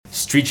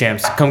Street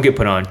Champs, come get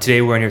put on.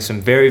 Today we're in here with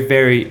some very,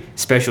 very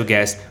special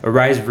guests.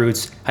 Arise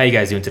Roots. How you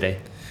guys doing today?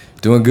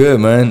 Doing good,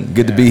 man.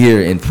 Good to be here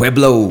in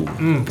Pueblo.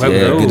 Pueblo.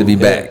 Yeah, good to be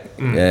back.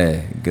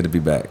 Yeah, good to be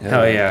back.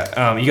 Hell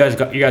yeah. You guys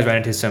ran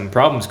into some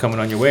problems coming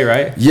on your way,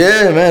 right?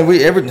 Yeah, man. I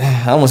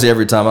don't want to say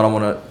every time. I don't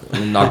want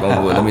to knock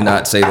on wood. Let me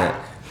not say that.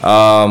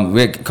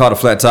 We had caught a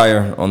flat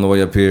tire on the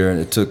way up here,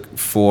 and it took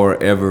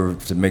forever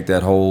to make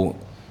that whole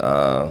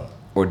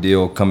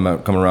ordeal come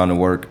around and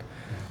work.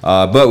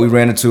 But we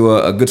ran into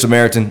a Good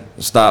Samaritan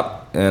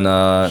stop, and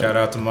shout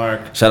out to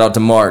Mark. Shout out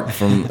to Mark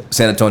from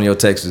San Antonio,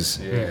 Texas.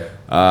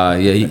 Yeah.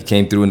 He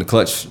came through in the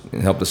clutch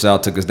and helped us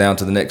out. Took us down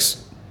to the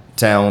next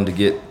town to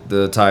get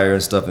the tire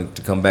and stuff, and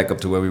to come back up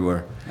to where we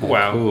were.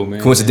 Wow. Cool,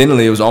 man.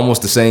 Coincidentally, it was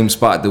almost the same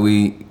spot that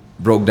we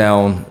broke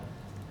down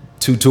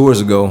 2 tours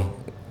ago,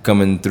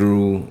 coming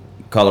through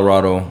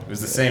Colorado. It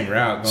was the same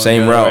route.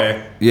 Same route.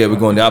 Yeah, we're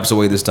going the opposite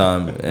way this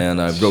time. And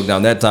I broke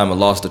down that time. I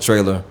lost the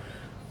trailer.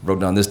 Broke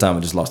down this time.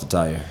 I just lost the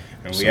tire.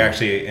 And we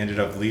actually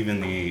ended up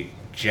leaving the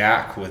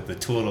jack with the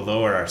tool to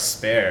lower our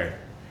spare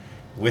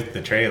with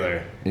the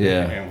trailer.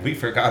 Yeah. And we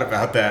forgot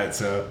about that.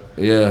 So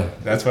Yeah.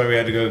 that's why we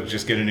had to go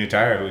just get a new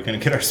tire. We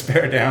couldn't get our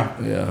spare down.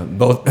 Yeah.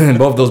 Both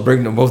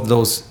of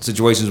those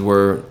situations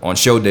were on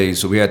show days,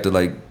 so we had to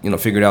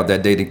figure it out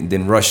that day,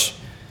 then rush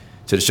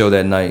to the show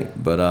that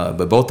night. But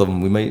both of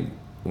them we made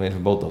for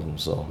both of them.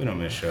 So We don't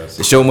miss shows.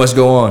 the show must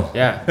go on.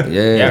 Yeah.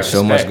 Yeah. The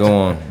show must respect. go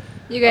on.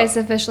 You guys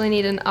officially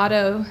need an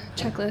auto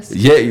checklist.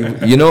 Yeah,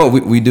 you know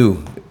what we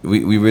do.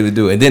 We really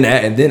do. And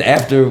then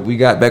after we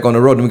got back on the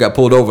road, then we got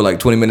pulled over like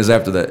 20 minutes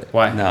after that.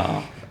 Why?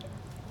 No.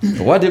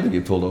 Why did we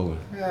get pulled over?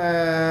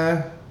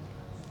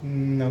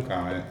 No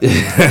comment.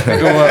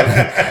 Go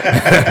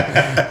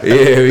up.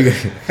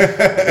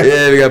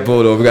 We got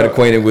pulled over. We got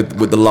acquainted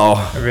with the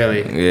law.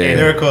 Really? Yeah.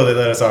 They were cool. They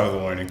let us off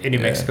with a warning. In New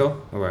Mexico?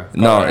 Or where?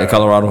 No, in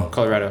Colorado.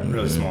 Colorado.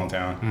 Really small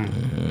town.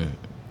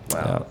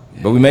 Wow.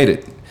 But we made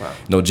it. Wow.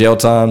 No jail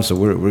time, so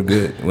we're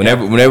good.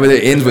 Whenever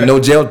it ends with no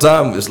jail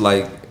time, it's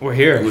like We're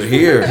here. we're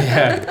here.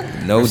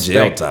 Yeah. No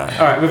jail Respect. time.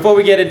 All right, before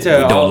we get into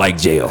We don't like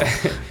jail.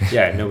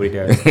 Yeah, nobody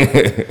does.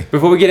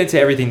 Before we get into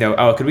everything, though,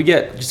 could we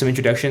get just some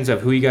introductions of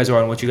who you guys are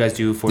and what you guys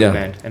do for the Yeah.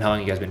 band and how long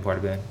you guys been part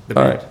of the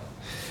All band? right.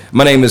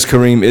 My name is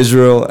Kareem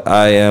Israel.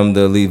 I am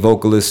the lead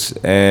vocalist,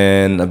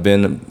 and I've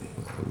been.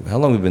 How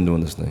long have we been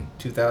doing this thing?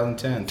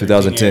 2010.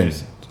 2010.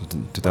 years.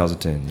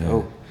 2010. Yeah.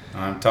 Oh.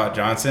 I'm Todd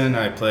Johnson.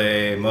 I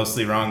play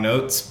mostly wrong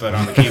notes, but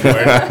on the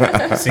keyboard,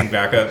 sing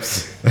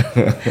backups.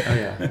 Oh,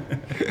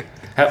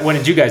 yeah. When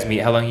did you guys meet?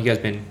 How long you guys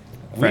been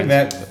friends? We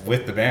met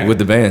with the band. With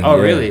the band. Oh,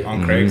 yeah. really?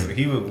 On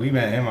Craigslist. We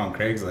met him on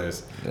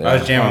Craigslist. Yeah. I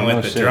was jamming Oh, with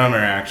no the shit. drummer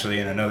actually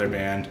in another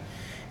band,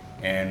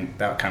 and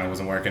that kind of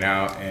wasn't working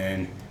out.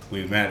 And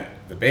we met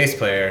the bass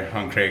player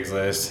on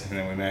Craigslist, and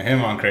then we met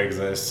him on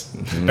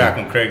Craigslist. Back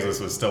when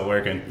Craigslist was still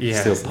working. Yeah.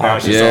 Still Now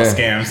it's just Yeah. all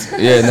scams.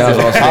 Yeah, now it's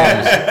all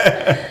scams.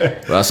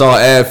 But I saw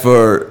an ad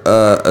for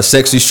a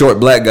sexy short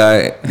black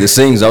guy that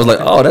sings. I was like,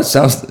 oh, that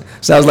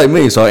sounds like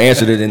me. So I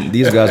answered it, and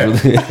these guys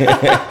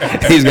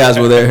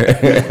were there.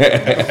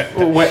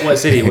 What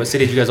city? What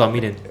city did you guys all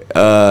meet in?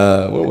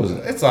 What was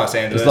it? It's Los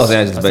Angeles. It's Los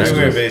Angeles, We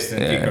basically. were based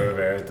in Yeah. Pico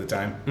Rivera at the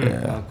time.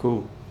 Oh,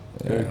 cool.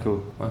 Very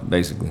cool.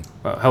 Basically,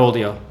 Wow. How old are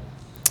y'all?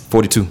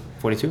 42.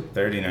 42?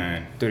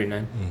 39.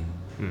 39?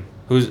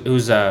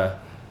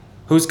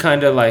 Who's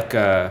kind of like,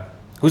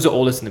 who's the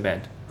oldest in the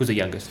band? Who's the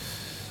youngest?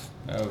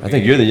 I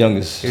think you're the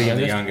youngest. You're the I'm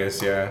the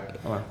youngest? youngest,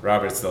 yeah. Wow.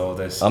 Robert's the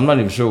oldest. I'm not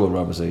even sure what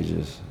Robert's age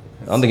is.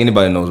 I don't think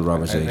anybody knows what I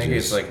Robert's age think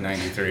is. it's like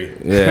 93.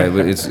 Yeah,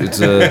 but it's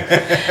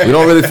we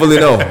don't really fully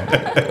know.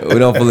 We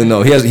don't fully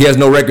know. He has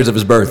no records of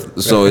his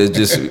birth, so it's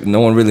just no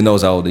one really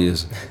knows how old he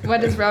is.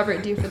 What does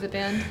Robert do for the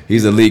band?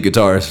 He's the lead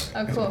guitarist.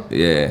 Oh, cool.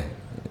 Yeah,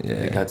 I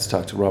yeah. got to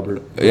talk to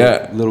Robert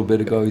Yeah. a little bit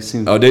ago. He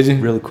seemed Oh, did you?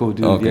 really cool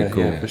dude. Okay, yeah,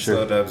 cool. yeah, for sure.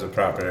 Slow Dub's a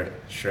proper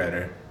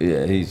shredder.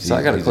 Yeah, So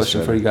I got a he's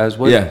question for shredder. you guys.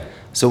 Yeah.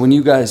 So when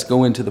you guys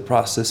go into the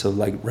process of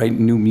like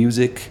writing new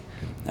music,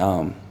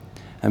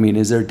 I mean,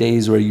 is there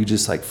days where you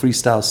just like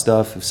freestyle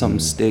stuff? If something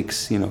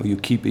sticks, you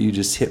keep it. You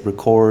just hit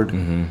record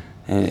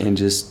and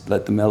just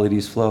let the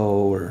melodies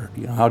flow, or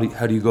how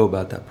do you go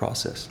about that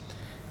process?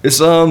 It's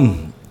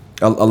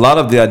a lot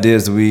of the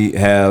ideas that we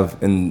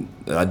have and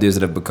the ideas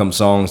that have become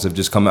songs have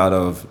just come out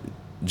of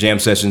jam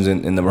sessions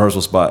in the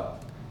rehearsal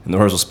spot, in the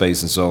rehearsal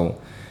space, and so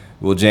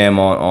we'll jam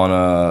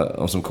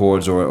on some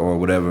chords or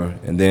whatever,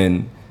 and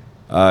then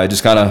it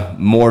just kind of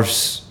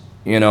morphs.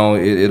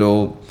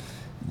 It'll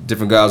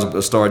different guys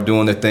will start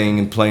doing their thing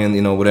and playing,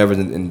 whatever.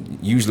 And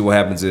usually what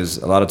happens is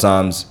a lot of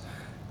times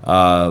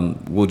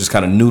we'll just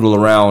kind of noodle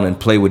around and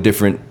play with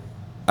different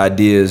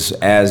ideas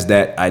as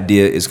that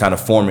idea is kind of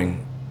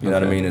forming. You know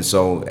what I mean? And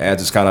so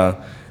as it's kind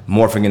of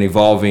morphing and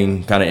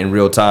evolving kind of in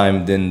real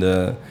time,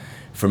 then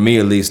for me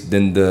at least,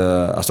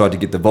 I start to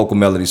get the vocal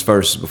melodies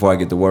first before I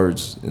get the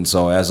words. And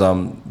so as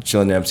I'm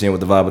chilling there, I'm seeing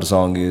what the vibe of the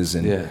song is,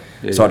 and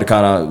start to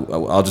kind of,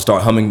 I'll just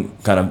start humming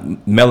kind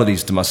of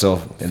melodies to myself,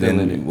 and then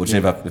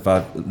if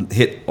I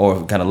hit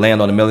or kind of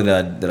land on the melody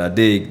that I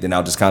dig, then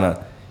I'll just kind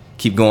of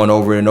keep going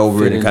over it and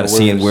over it and kind of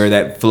seeing where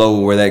that flow,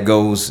 where that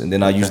goes, and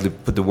then I usually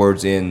put the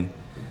words in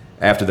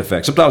after the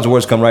fact. Sometimes the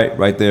words come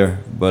right there,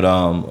 but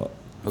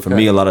for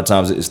me, a lot of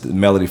times it's the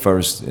melody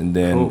first, and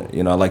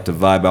then I like to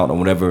vibe out on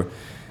whatever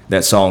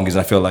that song is.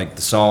 I feel like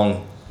the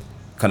song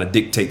kind of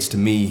dictates to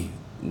me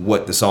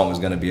what the song is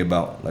going to be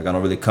about. Like I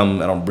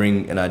don't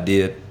bring an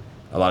idea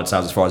a lot of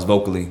times as far as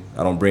vocally.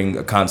 I don't bring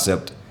a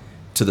concept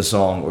to the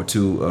song or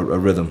to a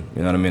rhythm.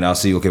 You know what I mean? I'll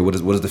see, okay, what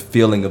is the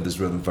feeling of this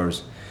rhythm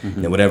first?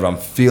 And whatever I'm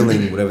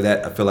feeling, whatever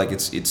that, I feel like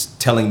it's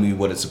telling me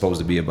what it's supposed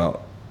to be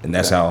about. And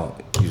that's how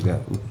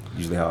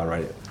usually how I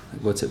write it.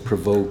 What's it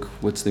provoke?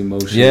 What's the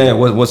emotion? Yeah,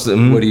 what's the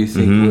what do you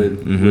think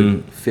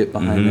would fit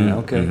behind that?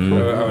 Okay,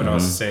 cool. I would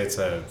also say it's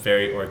a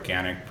very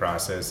organic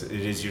process. It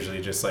is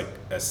usually just like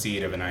a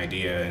seed of an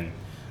idea, and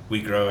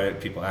we grow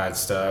it, people add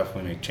stuff,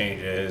 we make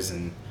changes,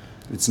 and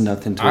it's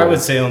nothing to I would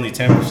say only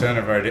 10%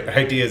 of our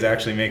ideas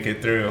actually make it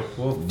through.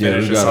 We'll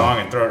finish a song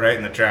and throw it right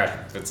in the trash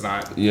if it's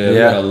not. Yeah, we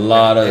got a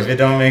lot of. If it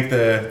don't make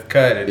the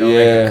cut, it don't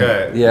make the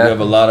cut. Yeah, we have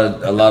a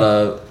lot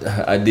of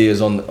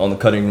ideas on the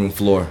cutting room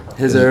floor.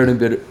 Has there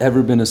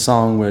ever been a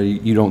song where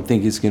you don't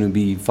think it's going to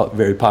be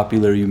very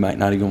popular? You might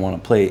not even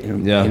want to play it.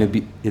 And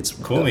it's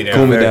Cool Me Down.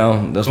 Cool Me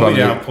Down. That's Cool why Me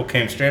Down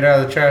came straight out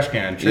of the trash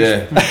can.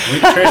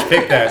 Trish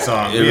picked that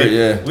song.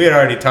 We had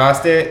already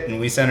tossed it, and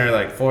we sent her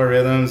like 4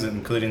 rhythms,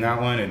 including that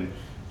one, and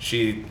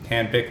she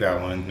handpicked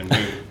that one, and we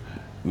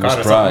were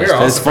surprised.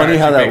 It's funny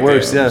how that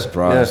works. Yeah,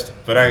 surprised.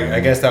 But I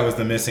guess that was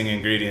the missing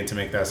ingredient to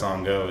make that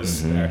song go.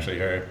 Is actually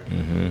her.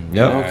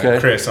 Yep.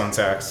 Chris on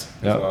sax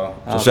as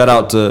well. So shout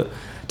out to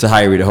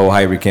Hyrie, the whole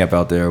Hyrie camp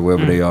out there,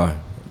 wherever they are.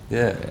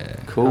 Yeah.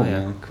 Cool,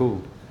 man.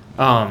 Cool.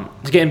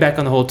 Getting back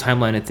on the whole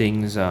timeline of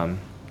things,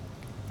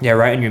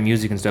 writing your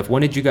music and stuff.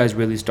 When did you guys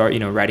really start,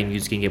 writing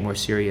music and get more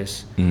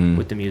serious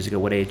with the music? At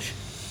what age?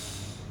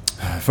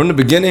 From the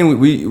beginning,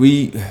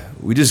 we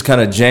just kind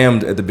of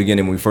jammed at the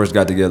beginning when we first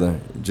got together,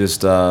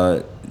 just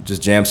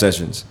jam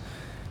sessions,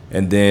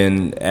 and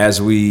then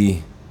as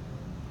we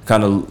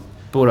kind of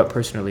build up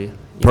personally.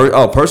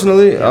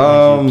 Personally,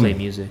 play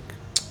music.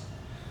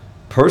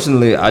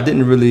 Personally, I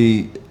didn't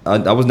really.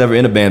 I was never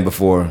in a band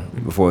before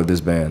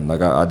this band.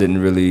 Like I didn't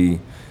really.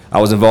 I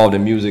was involved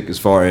in music as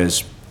far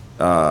as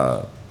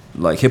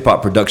like hip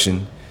hop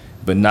production,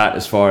 but not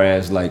as far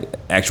as like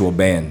actual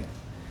band.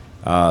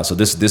 So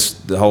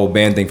the whole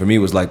band thing for me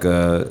was like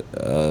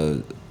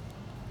an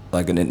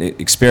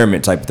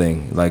experiment type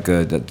thing. Like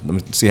let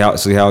me see how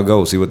it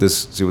goes. See what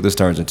this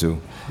turns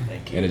into.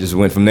 And it just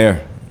went from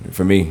there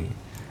for me.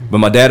 But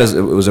my dad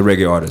was a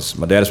reggae artist.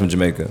 My dad is from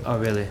Jamaica. Oh,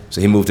 really?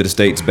 So he moved to the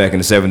States back in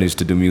the 70s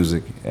to do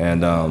music.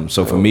 And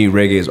so for me,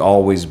 reggae has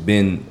always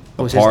been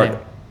a part.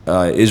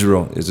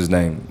 Israel is his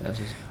name.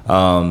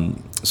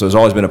 So it's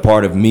always been a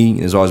part of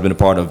me. It's always been a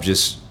part of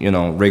just,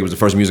 reggae was the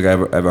first music I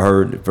ever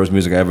heard, the first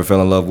music I ever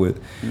fell in love with.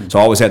 So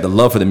I always had the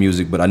love for the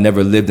music, but I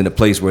never lived in a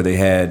place where they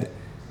had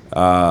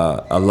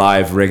a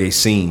live reggae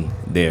scene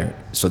there.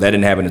 So that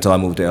didn't happen until I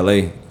moved to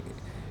LA.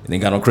 And then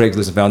got on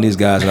Craigslist and found these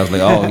guys, and I was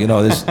like, oh,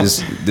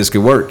 this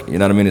could work. You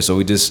know what I mean? And so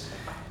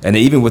and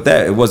even with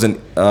that, it wasn't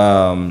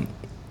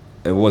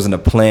a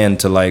plan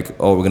to like,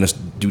 oh, we're gonna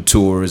do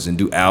tours and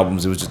do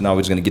albums. It was just, no, we're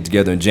just gonna get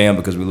together and jam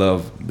because we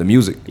love the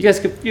music. You guys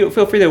could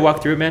feel free to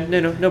walk through it, man.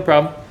 No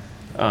problem.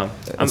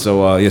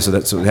 So it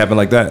happened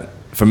like that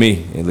for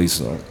me, at least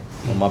on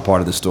my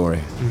part of the story.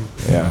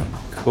 Yeah.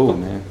 Cool,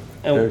 man.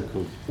 Very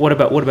cool. What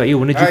about you?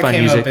 When did you find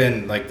music? I came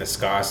up in like the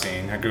ska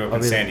scene. I grew up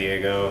in San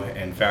Diego.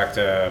 In fact,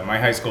 my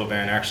high school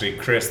band, actually,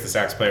 Chris, the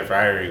sax player for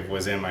Hyrie,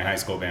 was in my high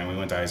school band. We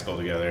went to high school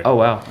together. Oh,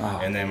 wow.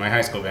 And then my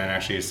high school band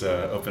actually used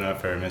to open up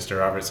for Mr.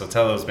 Robert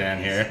Sotelo's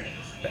band here,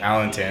 the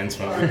Allentons.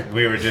 When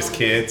we were just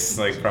kids,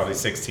 like probably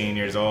 16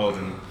 years old,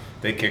 and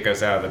they kick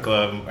us out of the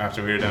club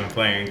after we were done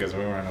playing because we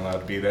weren't allowed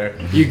to be there.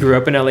 You grew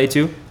up in LA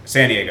too?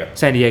 San Diego.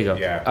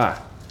 Yeah.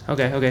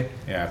 Okay.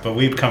 Yeah, but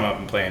we'd come up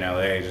and play in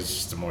LA. It's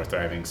just a more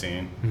thriving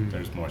scene.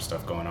 There's more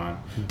stuff going on.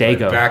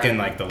 Dago. Back in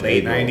like the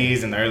late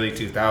 90s and the early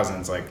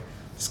 2000s, like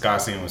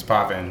ska scene was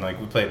popping. Like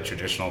we played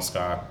traditional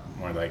ska,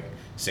 more like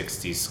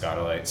 60s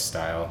Scotalites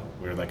style.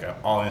 We were like an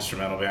all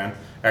instrumental band.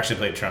 I actually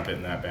played trumpet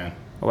in that band.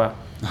 Oh, wow.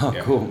 Oh,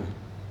 yeah. Cool.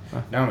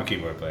 Now I'm a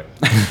keyboard player.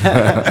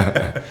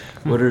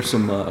 What are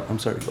some? I'm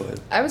sorry. Go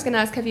ahead. I was gonna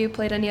ask, have you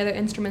played any other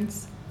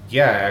instruments?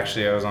 Yeah,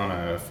 actually, I was on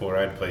a full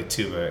ride, played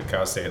tuba at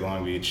Cal State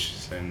Long Beach,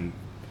 and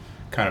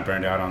kind of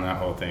burned out on that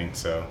whole thing.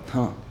 So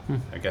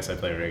I guess I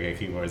play reggae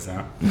keyboards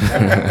now.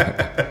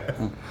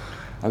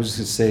 I was just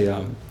gonna say,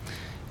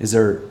 is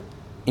there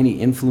any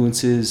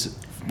influences,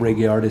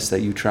 reggae artists that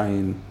you try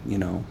and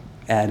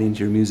add into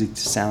your music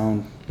to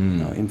sound,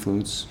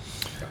 influence?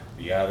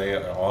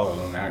 Yeah, all of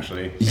them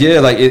actually.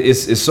 Yeah, like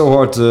it's so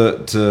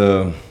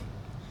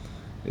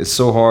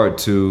hard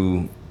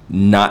to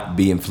not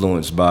be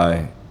influenced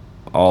by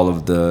all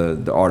of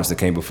the artists that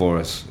came before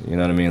us. You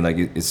know what I mean? Like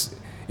it's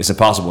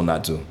impossible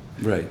not to.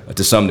 Right.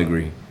 To some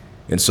degree.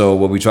 And so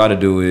what we try to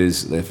do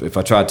is, if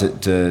I try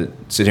to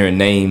sit here and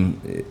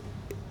name,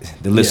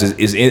 the list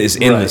is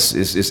endless.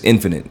 Right. It's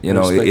infinite.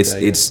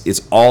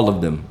 It's all of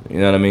them. You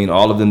know what I mean?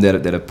 All of them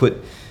that have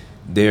put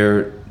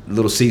their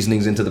little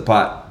seasonings into the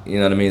pot. You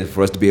know what I mean?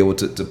 For us to be able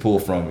to pull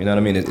from. You know what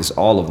I mean? It's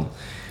all of them.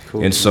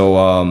 Cool. And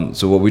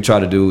so what we try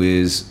to do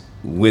is,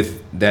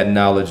 with that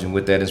knowledge and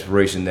with that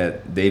inspiration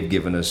that they've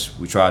given us,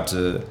 we try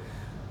to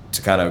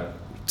kind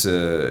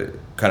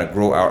of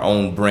grow our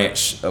own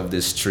branch of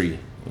this tree.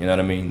 You know what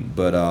I mean?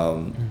 But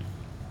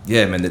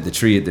yeah, man, the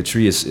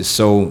tree is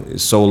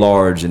so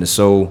large, and it's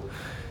so,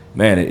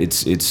 man,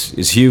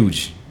 it's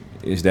huge.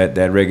 Is that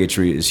reggae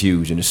tree is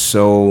huge, and there's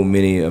so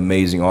many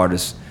amazing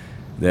artists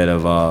that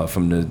have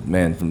from the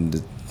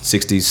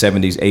 60s,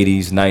 70s,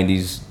 80s,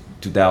 90s,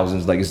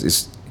 2000s. Like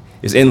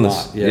it's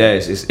endless. Yeah,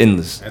 it's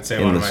endless. I'd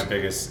say one of my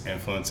biggest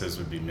influences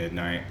would be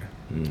Midnight.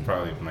 It's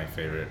probably my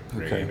favorite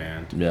reggae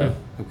band. Yeah.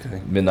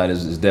 Okay. Midnight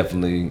is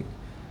definitely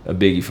a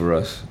biggie for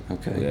us.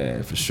 Okay.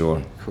 Yeah, for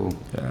sure. Cool.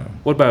 Yeah.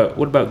 What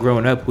about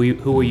growing up?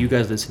 Who were you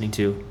guys listening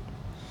to?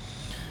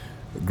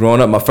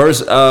 Growing up, my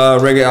first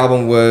reggae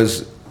album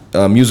was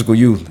Musical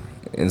Youth.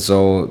 And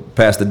so,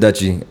 Past the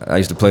Dutchie, I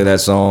used to play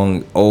that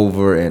song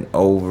over and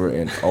over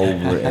and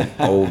over and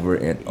over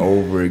and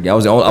over again.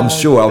 I'm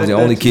sure I was the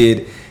only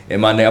kid in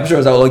my name. I'm sure I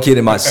was the only kid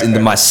in my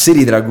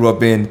city that I grew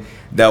up in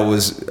that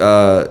was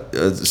a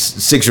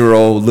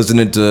 6-year-old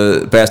listening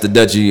to Past the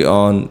Dutchie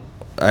on.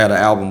 I had an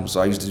album,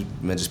 so I used to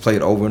just play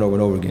it over and over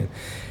and over again.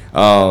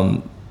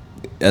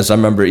 As I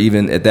remember,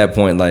 even at that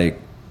point, like,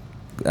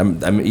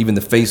 I'm even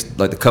the face,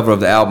 like the cover of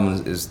the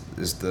album is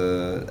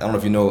the, I don't know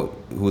if you know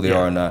who they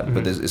are or not,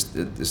 but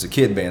it's a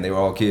kid band. They were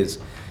all kids,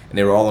 and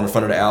they were all on the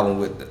front of the album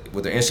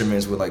with their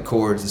instruments, with like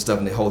chords and stuff,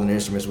 and they holding their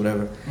instruments,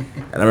 whatever.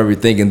 And I remember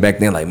thinking back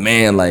then, like,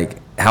 man, like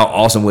how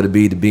awesome would it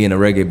be to be in a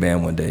reggae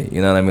band one day?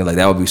 You know what I mean? Like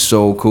that would be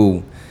so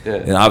cool. Yeah.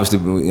 And obviously,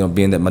 you know,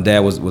 being that my dad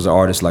was an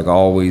artist, like I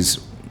always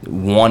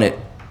wanted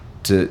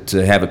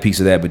to have a piece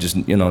of that, but just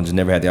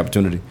never had the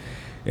opportunity.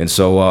 And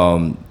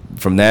so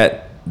from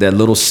that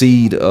little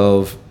seed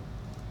of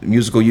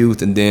Musical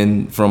Youth, and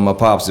then from my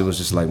pops, it was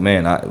just like,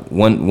 man,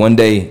 one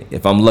day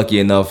if I'm lucky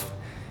enough,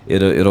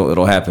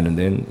 it'll happen. And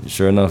then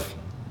sure enough.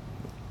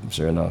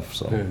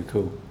 So very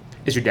cool.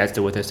 Is your dad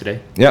still with us today?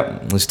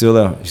 Yep, he's still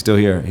there. He's still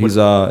here. He's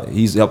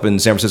up in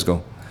San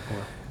Francisco.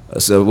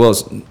 It's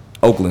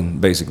Oakland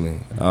basically.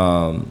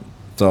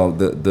 So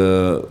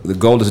the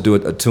goal is to do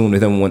a tune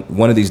with him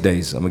one of these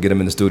days. I'm gonna get him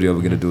in the studio.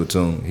 We're gonna do a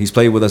tune. He's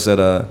played with us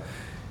at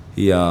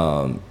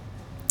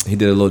he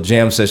did a little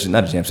jam session,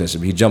 not a jam session,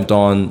 but he jumped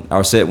on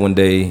our set one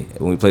day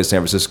when we played San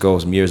Francisco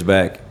some years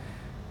back.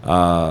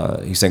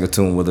 He sang a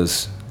tune with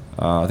us.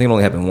 I think it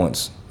only happened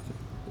once.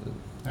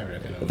 I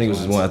think it was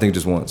just one. I think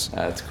just once.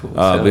 That's cool.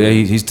 But yeah,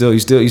 he's still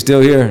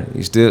here.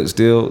 He's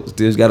still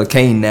got a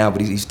cane now,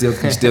 but he's still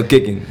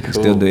kicking. Cool.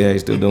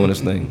 He's still doing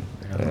his thing.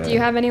 Do you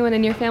have anyone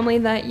in your family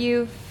that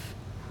you've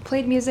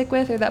played music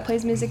with, or that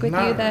plays music with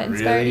you that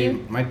inspired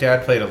you? My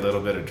dad played a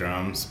little bit of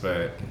drums,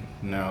 but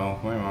no,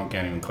 my mom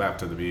can't even clap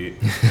to the beat.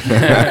 She'll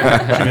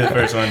be the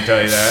first one to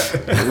tell you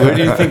that. Where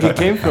do you think it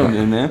came from,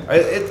 then, man?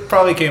 It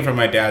probably came from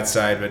my dad's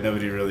side, but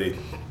nobody really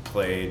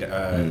played.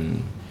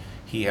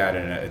 He had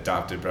an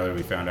adopted brother.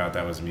 We found out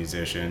that was a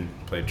musician,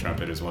 played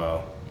trumpet as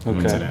well,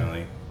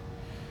 coincidentally.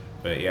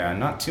 But yeah,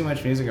 not too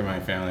much music in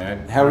my family.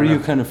 How were you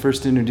kind of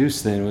first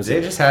introduced then?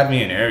 They just had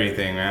me in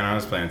everything, man. I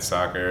was playing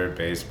soccer,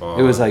 baseball.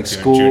 It was like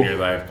doing school. Junior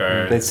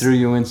lifeguards. They threw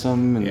you in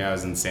some. And... Yeah, I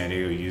was in San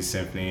Diego Youth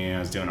Symphony. I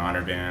was doing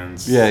honor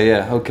bands.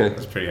 Yeah, okay. I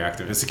was pretty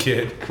active as a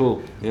kid.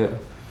 Cool, yeah.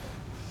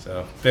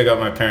 So big up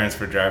my parents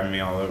for driving me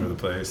all over the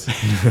place.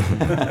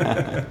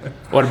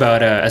 What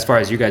about as far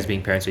as you guys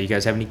being parents? Do you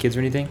guys have any kids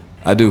or anything?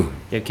 I do.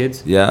 You have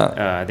kids?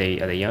 Yeah. Are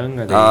they young?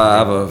 I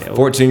have a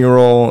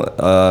 14-year-old,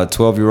 a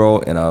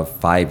 12-year-old, and a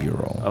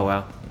 5-year-old. Oh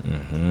wow.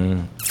 Mm-hmm.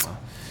 Wow.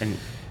 And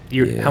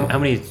how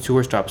many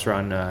tour stops are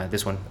on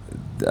this one?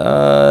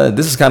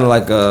 This is kind of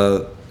like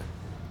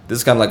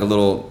a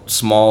little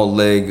small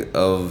leg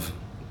of,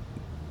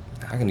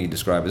 how can you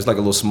describe it? It's like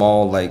a little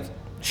small leg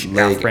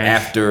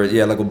after,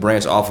 like a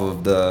branch off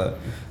of the.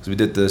 So we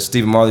did the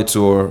Stephan Marley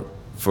tour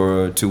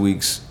for 2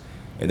 weeks,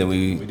 and then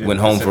we went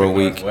home for a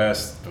week.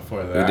 Northwest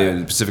before that. We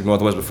did Pacific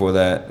Northwest before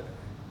that,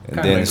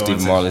 and then the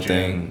Stephan Marley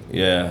thing.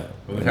 Yeah.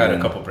 But we've had a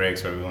couple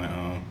breaks where we went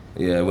home.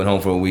 Yeah, went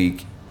home for a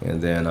week,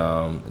 and then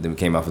we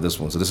came out for this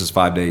one. So this is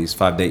 5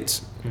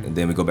 dates, and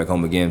then we go back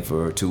home again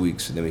for 2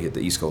 weeks, and then we hit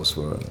the East Coast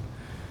for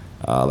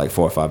like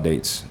 4 or 5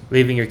 dates.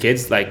 Leaving your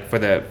kids like for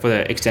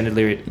the extended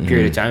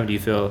period of time, do you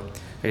feel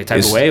like a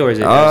type of way, or is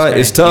it?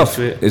 It's tough.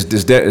 It's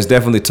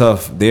definitely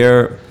tough.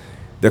 They're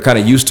kind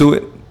of used to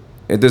it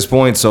at this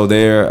point, so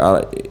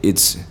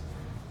it's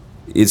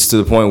to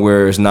the point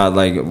where it's not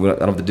like I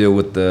don't have to deal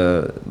with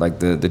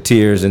the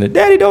tears and the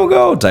 "daddy don't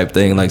go" type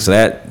thing. Like, so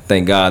that,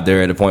 thank God,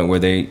 they're at a point where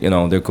they're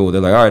cool. They're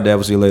like, all right, dad,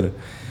 we'll see you later.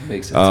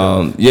 Makes it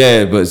tough.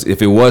 Yeah, but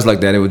if it was like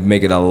that, it would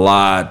make it a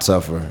lot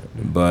tougher.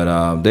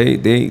 But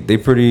they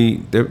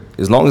pretty.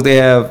 As long as they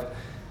have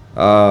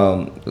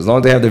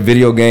their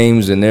video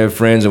games and their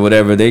friends or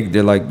whatever,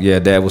 they're like, yeah,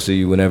 dad, we'll see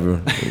you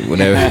whenever.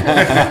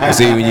 We'll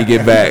see you when you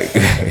get back.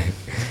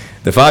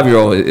 The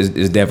 5-year-old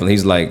is definitely,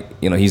 he's like,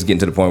 he's getting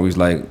to the point where he's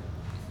like,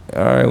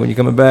 all right, when you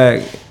coming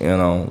back,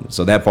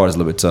 so that part is a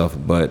little bit tough,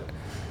 but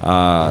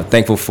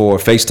thankful for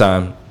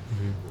FaceTime.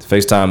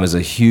 FaceTime is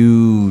a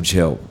huge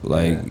help.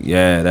 Like,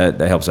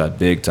 that helps out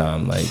big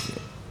time. Like,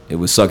 it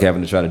would suck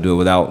having to try to do it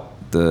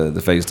without the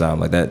FaceTime.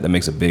 Like, that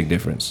makes a big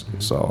difference.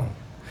 So,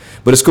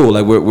 but it's cool.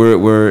 Like,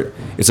 we're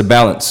it's a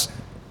balance.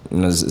 You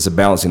know, it's a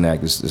balancing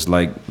act. It's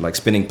like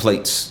spinning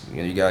plates. You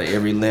know, you got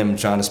every limb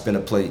trying to spin a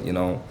plate. You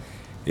know,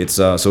 it's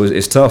so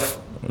it's tough.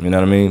 You know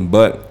what I mean?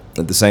 But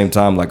at the same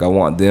time, like, I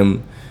want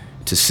them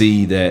to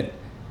see that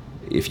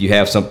if you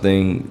have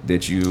something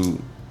that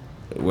you,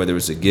 whether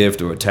it's a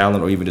gift or a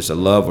talent or even just a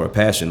love or a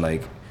passion,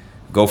 like,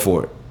 go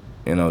for it.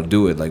 You know,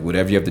 do it. Like,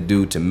 whatever you have to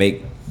do to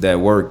make that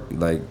work,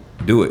 like,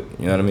 do it.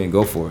 You know what I mean?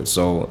 Go for it.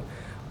 So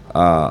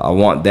I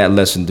want that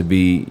lesson to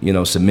be, you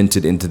know,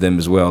 cemented into them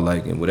as well.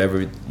 Like, and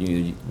whatever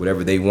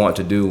whatever they want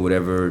to do,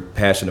 whatever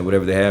passion or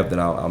whatever they have, then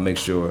I'll make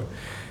sure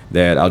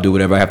that I'll do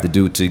whatever I have to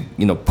do to,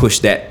 you know, push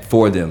that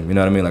for them. You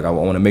know what I mean? Like, I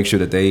want to make sure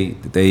that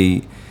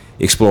they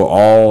explore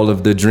all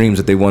of the dreams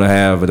that they want to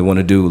have or they want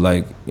to do.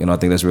 Like, you know, I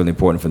think that's really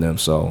important for them.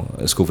 So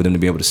it's cool for them to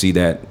be able to see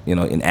that, you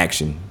know, in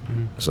action.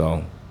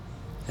 So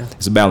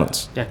it's a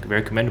balance. Yeah,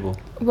 very commendable.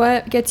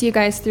 What gets you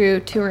guys through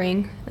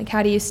touring? Like,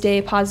 how do you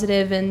stay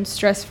positive and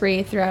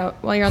stress-free throughout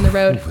while you're on the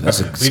road? That's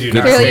a We do good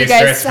not Clearly say you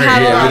guys stress-free.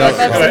 have a lot of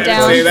we ups don't and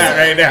downs. say that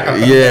right now.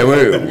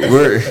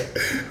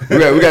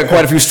 Yeah, we got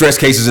quite a few stress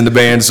cases in the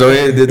band, so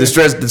the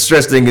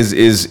stress thing is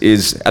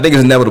I think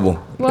it's inevitable.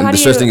 Well, And how the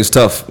do stress you- thing is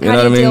tough. You know How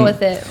what do I you mean? deal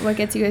with it? What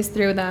gets you guys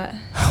through that?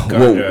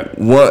 Well,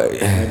 what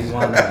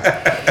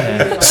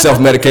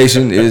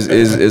self-medication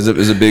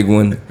is a big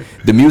one.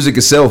 The music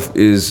itself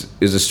is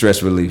a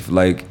stress relief.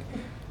 Like,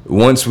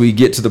 once we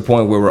get to the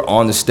point where we're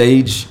on the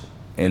stage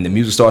and the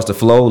music starts to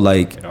flow,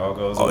 like, It all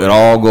goes it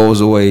all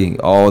goes away.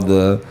 All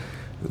the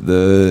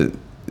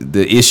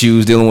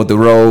issues dealing with the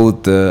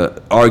road,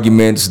 the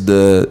arguments,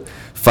 the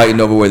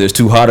fighting over whether it's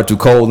too hot or too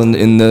cold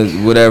in the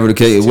whatever the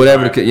case, you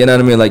know what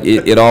I mean? Like,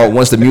 it all,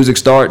 once the music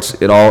starts,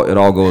 it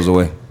all goes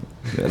away.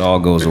 It all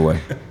goes away.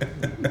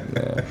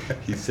 Yeah.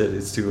 He said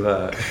it's too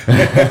hot.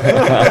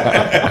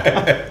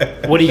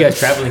 What are you guys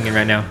traveling in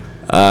right now?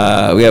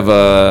 We have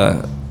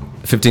a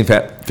 15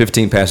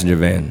 passenger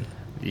van.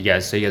 So you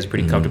guys are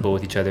pretty comfortable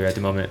with each other at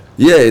the moment.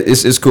 Yeah,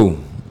 it's cool.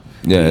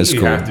 Yeah, it's you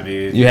cool. have to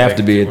be. You have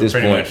to be at we're this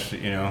pretty point. Much,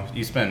 you know,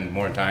 you spend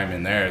more time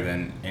in there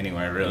than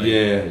anywhere really.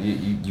 Yeah,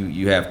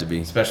 you have to be.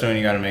 Especially when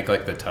you got to make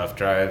like the tough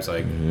drives.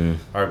 Like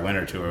our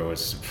winter tour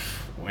was,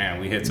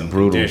 man, we hit some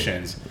Brutal.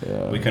 conditions.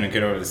 Yeah. We couldn't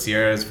get over the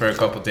Sierras for a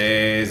couple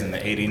days, and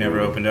the 80 never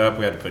opened up.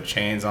 We had to put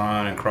chains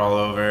on and crawl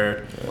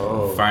over.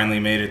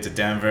 Finally made it to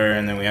Denver,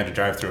 and then we had to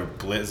drive through a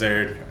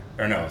blizzard.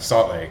 Or no,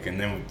 Salt Lake, and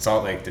then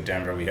Salt Lake to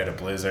Denver, we had a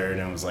blizzard,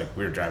 and it was like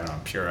we were driving on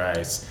pure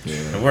ice. Yeah.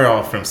 And we're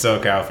all from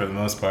SoCal for the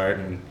most part,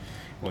 and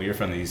well, you're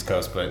from the East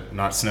Coast, but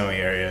not snowy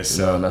areas.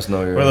 So No, not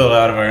snowy area. we're a little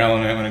out of our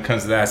element when it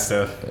comes to that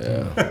stuff.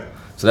 Yeah.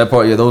 So that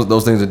part, yeah,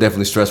 those things are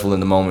definitely stressful in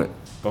the moment.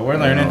 But we're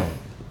learning. You know?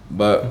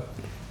 But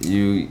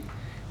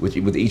with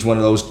each one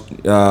of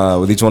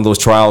those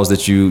trials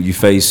that you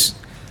face,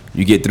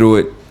 you get through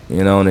it.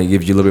 You know, and it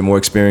gives you a little bit more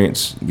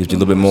experience, it gives you a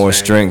little bit more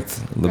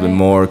strength, a little bit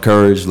more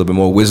courage, a little bit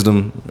more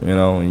wisdom. You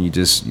know, and you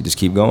just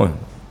keep going,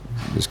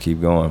 just keep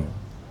going.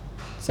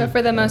 So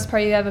for the most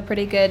part, you have a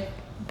pretty good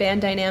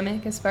band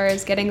dynamic as far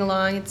as getting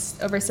along.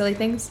 It's over silly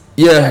things.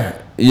 Yeah.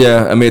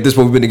 I mean, at this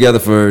point, we've been together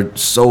for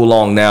so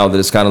long now that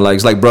it's kind of like,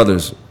 it's like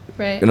brothers.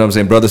 Right. You know what I'm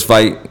saying? Brothers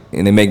fight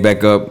and they make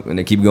back up and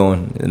they keep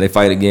going, and they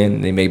fight again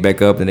and they make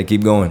back up and they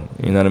keep going.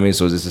 You know what I mean?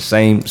 So it's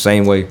the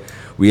same way.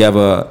 We have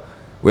a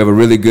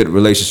really good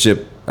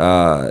relationship,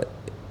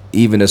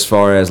 even as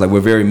far as like we're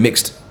very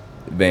mixed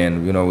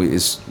band. You know,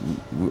 it's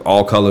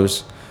all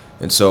colors,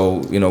 and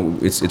so you know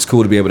it's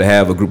cool to be able to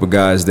have a group of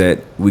guys that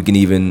we can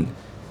even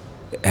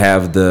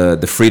have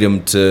the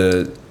freedom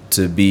to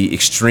be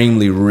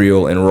extremely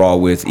real and raw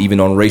with, even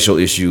on racial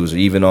issues, or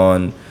even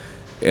on,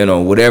 you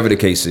know, whatever the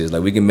case is.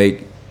 Like we can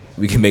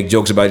make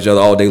jokes about each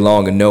other all day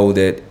long and know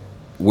that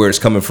where it's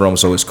coming from,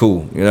 so it's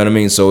cool. You know what I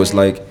mean? So it's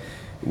like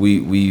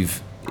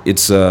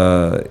it's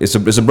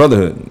a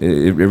brotherhood.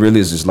 It really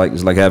is. It's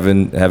like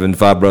having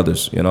five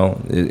brothers, you know,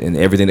 and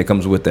everything that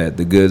comes with that,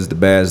 the goods, the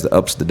bads, the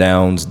ups, the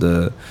downs,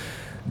 the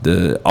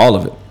all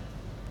of it,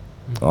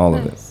 all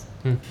of it.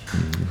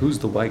 Who's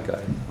the white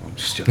guy? Oh, I'm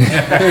just joking. Is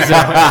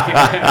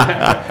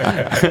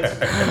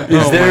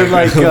there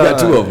like We got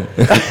two of them.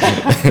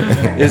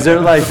 is there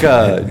like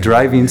a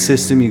driving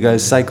system you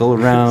guys cycle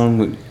around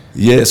with?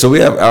 Yeah, so we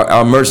have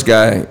our merch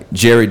guy,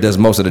 Jerry, does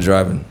most of the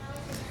driving.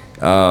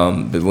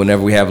 But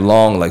whenever we have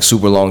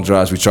super long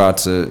drives, we try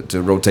to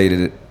rotate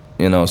it,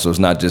 you know, so it's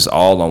not just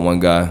all on one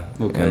guy,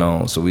 Okay. you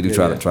know. So we do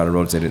try to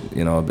rotate it,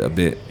 you know, a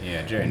bit.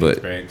 Yeah, Jerry But- needs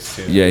breaks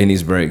too. Yeah, he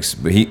needs breaks,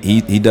 but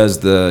he does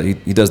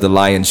the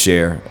lion's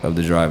share of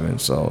the driving.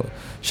 So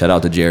shout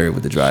out to Jerry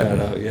with the driving.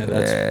 Shout out, yeah,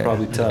 that's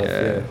probably tough.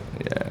 Yeah.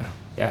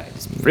 Yeah,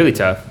 it's really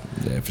tough.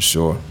 Yeah, for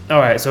sure. All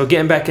right, so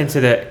getting back into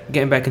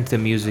the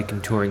music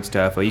and touring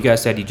stuff. Well, you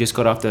guys said you just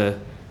got off the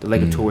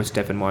leg of tour with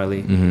Stephan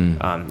Marley. You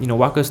know,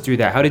 walk us through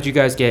that. How did you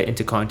guys get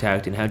into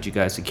contact, and how did you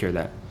guys secure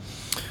that?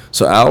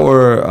 So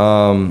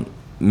our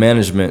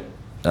management,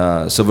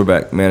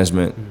 Silverback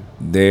management,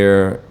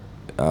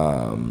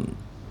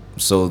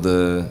 so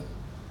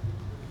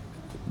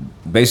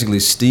basically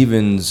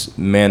Stephen's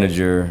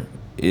manager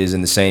is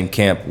in the same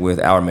camp with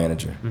our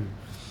manager.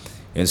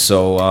 And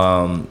so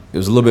it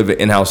was a little bit of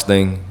an in-house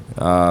thing.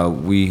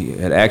 We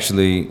had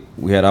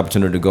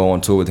opportunity to go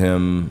on tour with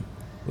him.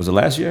 Was it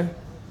last year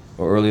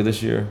or earlier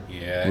this year?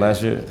 Yeah,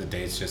 last year. The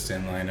dates just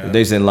didn't line up. The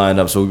dates didn't line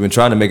up, so we've been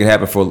trying to make it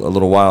happen for a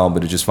little while,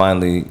 but it just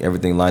finally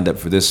everything lined up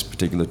for this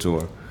particular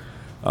tour.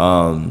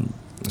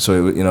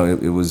 So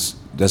it was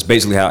that's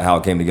basically how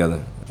it came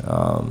together.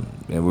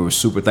 And we were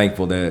super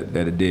thankful that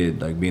it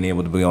did. Like being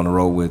able to be on the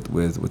road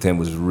with him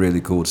was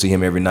really cool. To see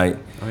him every night.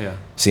 Oh yeah.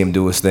 See him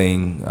do his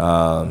thing.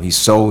 He's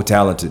so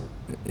talented.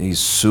 He's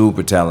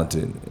super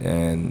talented,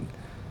 and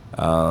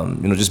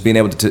just being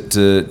able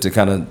to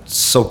kind of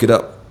soak it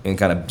up and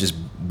kind of just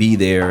be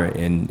there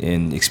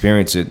and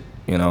experience it.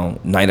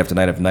 Night after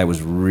night after night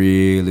was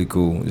really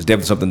cool. It's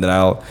definitely something that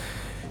I'll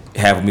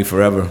have with me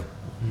forever.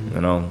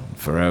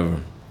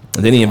 Forever.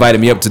 And then he invited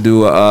me up to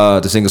do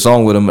to sing a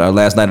song with him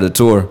last night of the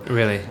tour.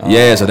 Really?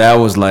 Yeah, so that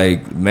was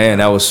like, man,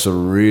 that was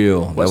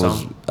surreal. What that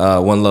song?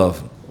 was One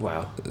Love.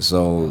 Wow.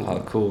 So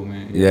Oh, cool,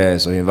 man. yeah,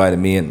 so he invited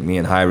me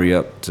and Hyrie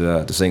up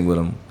to sing with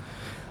him.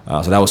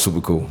 So that was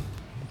super cool.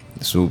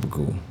 Super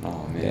cool.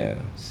 Oh man, Yeah.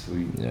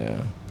 sweet. Yeah.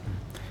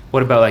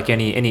 What about like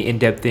any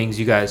in-depth things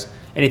you guys?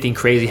 Anything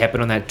crazy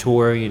happened on that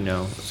tour?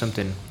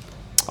 Something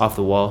off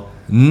the wall.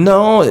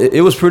 No,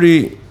 it was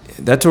pretty.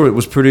 That tour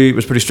was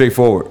pretty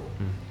straightforward.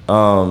 It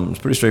was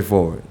pretty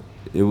straightforward.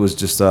 It was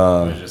just It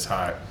was just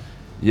hot.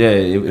 yeah.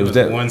 It It was was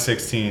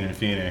 116 in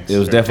Phoenix. It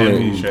was or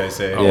definitely- Tempe, should I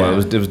say? yeah. It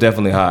was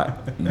definitely hot.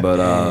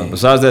 But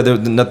besides that, there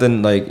was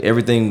nothing. Like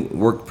everything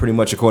worked pretty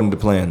much according to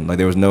plan. Like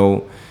there was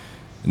no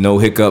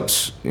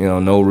hiccups.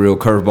 No real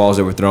curveballs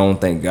that were thrown.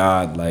 Thank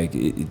God. Like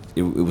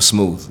it was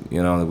smooth.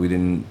 We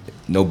didn't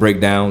no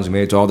breakdowns. We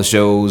made it to all the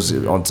shows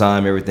on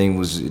time. It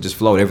just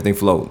flowed. Everything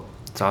flowed.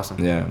 It's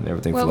awesome. Yeah,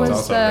 everything What flowed. was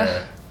Also the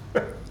rare.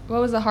 What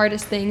was the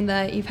hardest thing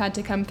that you've had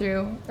to come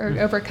through or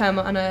overcome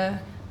on a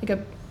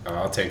Oh,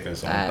 I'll take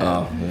this one.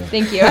 Oh, yeah.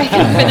 Thank you. I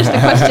can finish the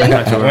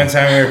question. One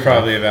time we were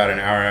probably about an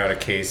hour out of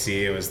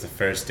KC. It was the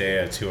first day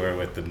of tour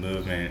with the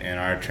movement, and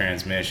our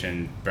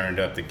transmission burned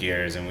up the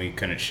gears, and we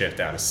couldn't shift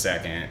out a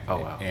second. Oh,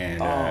 wow.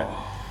 And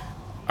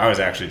I was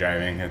actually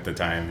driving at the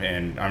time,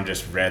 and I'm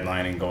just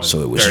redlining going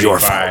So it was your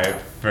 35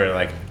 for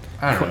like,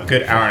 I don't know, a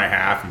good hour and a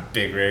half, and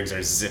big rigs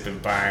are zipping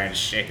by and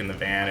shaking the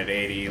van at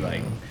 80.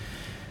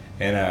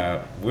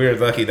 And we were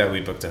lucky that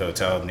we booked a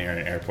hotel near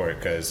an airport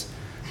because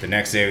the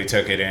next day we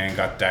took it in,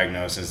 got the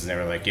diagnosis, and they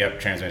were like, yep,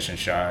 transmission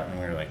shot. And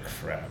we were like,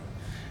 crap.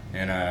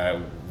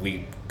 And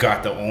we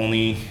got the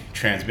only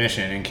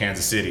transmission in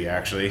Kansas City,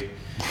 actually.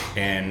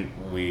 And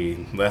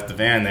we left the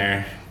van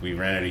there. We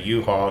rented a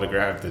U-Haul to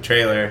grab the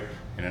trailer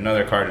and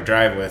another car to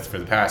drive with for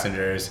the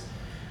passengers.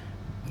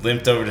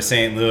 Limped over to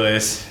St.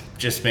 Louis,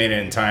 just made it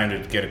in time to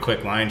get a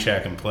quick line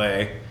check and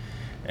play.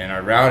 And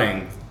our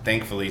routing,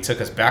 thankfully,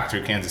 took us back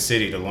through Kansas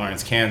City to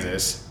Lawrence,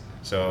 Kansas.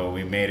 So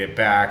we made it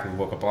back. We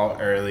woke up all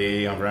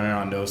early. I'm running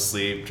on no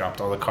sleep.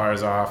 Dropped all the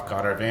cars off.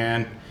 Got our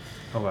van.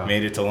 Oh wow.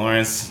 Made it to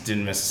Lawrence.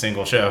 Didn't miss a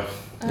single show.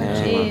 Oh,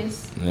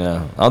 jeez.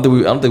 Yeah, I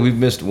don't think we've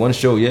missed one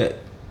show yet.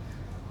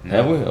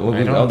 Have we? I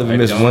don't think we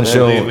missed one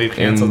show believe we've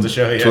canceled in the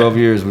show yet. 12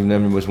 years. We've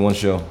never missed one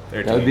show.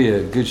 That would be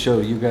a good show.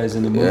 You guys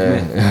in the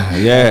movement.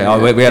 Yeah. Oh,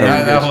 we had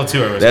That whole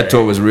tour was that great.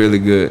 tour was really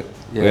good.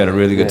 We had a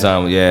really good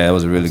time. Yeah, it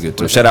was a really good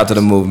tour. Shout out to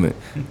the movement.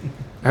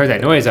 I heard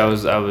that noise. I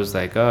was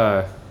like,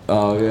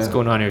 Oh yeah. what's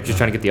going on here? Just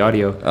trying to get the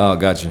audio. Oh,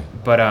 gotcha.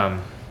 But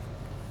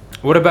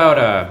what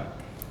about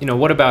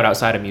what about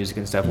outside of music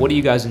and stuff? What do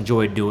you guys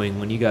enjoy doing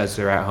when you guys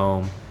are at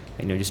home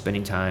and just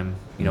spending time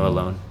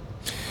alone?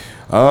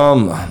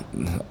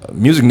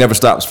 Music never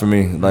stops for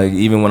me. Like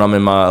even when I'm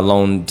in my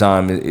alone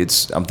time,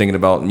 I'm thinking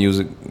about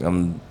music.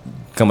 I'm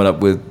coming up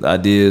with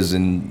ideas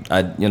and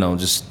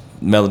just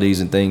melodies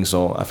and things.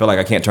 So I feel like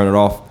I can't turn it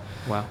off.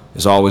 Wow.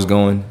 It's always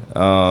going.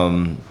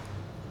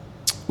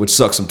 Which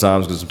sucks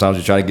sometimes because sometimes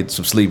you try to get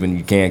some sleep and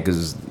you can't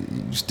because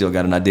you still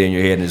got an idea in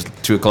your head and it's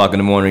 2:00 in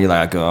the morning. You're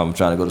like, oh, I'm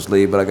trying to go to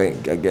sleep, but I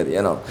get it, And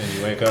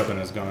you wake up and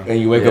it's gone. And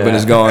you wake up and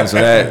it's gone. So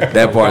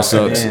that part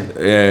sucks. Man.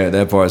 Yeah,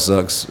 that part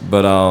sucks.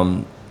 But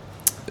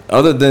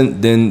other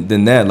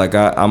than that, like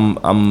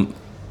I'm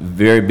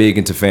very big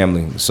into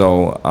family,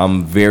 so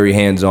I'm very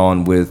hands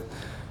on with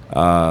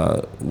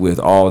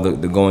all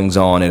the goings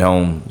on at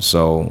home.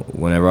 So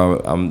whenever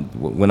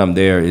I'm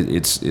there,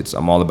 it's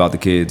I'm all about the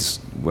kids,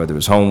 whether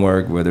it's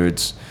homework, whether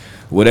it's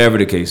whatever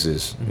the case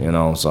is,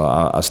 So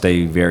I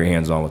stay very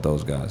hands on with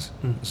those guys.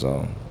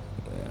 So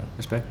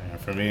Respect.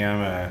 For me,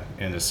 I'm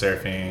into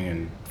surfing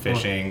and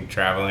fishing,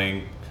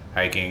 traveling,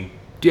 hiking.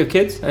 Do you have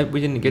kids? We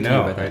didn't get to you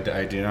No, about that.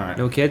 I do not.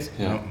 No kids?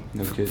 Yeah.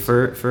 No kids.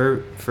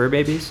 Fur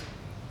babies?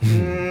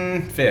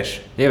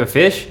 Fish. You have a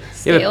fish? You have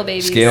Scale a,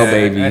 babies. scale Yeah,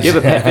 babies. you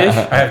have a pet fish?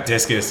 I have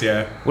discus,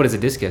 yeah. What is a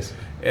discus?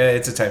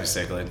 It's a type of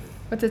cichlid.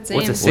 What's its name?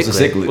 What's a What's a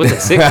cichlid? cichlid? What's a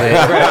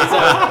cichlid?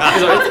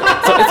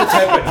 Right. It's a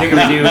type of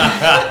dickery-doo.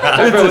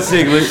 What's a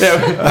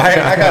cichlid?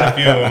 I got a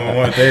few of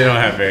them. They don't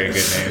have very good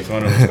names.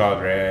 One of them's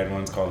called Red.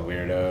 One's called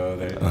Weirdo.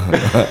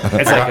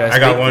 It's like a I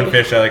got one snake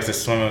fish that likes to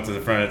swim up to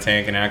the front of the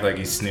tank and act like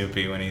he's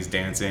Snoopy when he's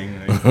dancing.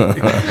 This is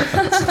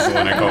the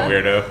one I call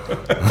Weirdo.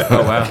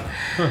 Oh wow.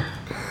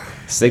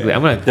 Cichlid.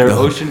 I'm gonna. They're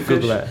ocean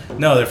Google fish? that.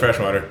 No, they're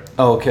freshwater.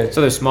 Oh, okay. So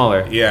they're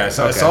smaller. Yeah,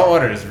 so Okay.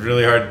 saltwater is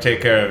really hard to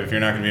take care of if you're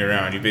not going to be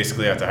around. You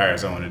basically have to hire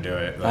someone to do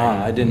it. Like,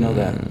 I didn't know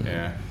that.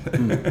 yeah. I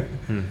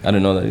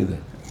didn't know that either.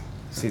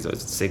 See, so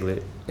it's a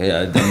cichlid.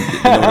 Yeah, I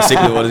didn't know what a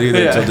cichlid was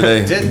either until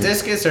today.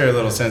 Discus are a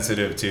little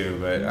sensitive too,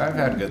 but I've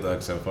had good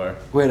luck so far.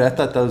 Wait, I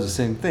thought that was the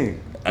same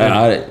thing.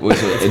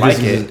 like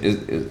it.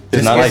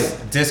 It's not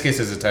like. Discus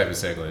is a type of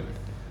cichlid.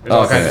 There's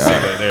all Okay, kinds of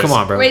cichlid. There's, Come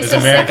on, bro. Wait, There's so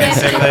American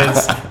cichlid-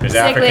 cichlids. There's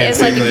African Cichlid is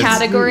like a cichlids.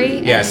 category.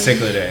 Yeah, and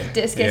cichlidae.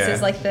 Discus Yeah.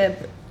 is like the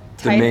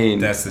The type. main.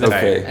 That's the type.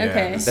 Okay. Yeah.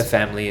 Okay. The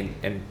family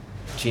and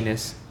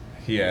genus.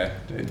 Yeah.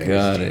 I think Got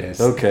it's it.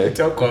 genus. Okay.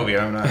 Don't quote me.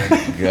 I'm not, Got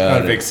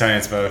not a it. big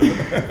science buff.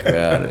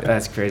 Got it.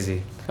 That's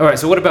crazy. All right.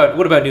 So what about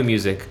new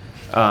music?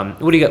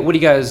 What do you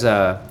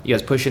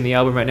guys pushing the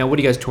album right now? What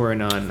are you guys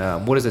touring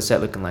on? What is the set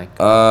looking like?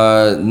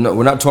 No,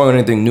 we're not touring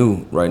anything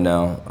new right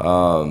now.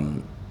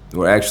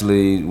 We're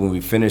actually, when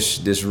we finish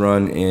this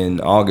run in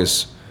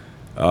August,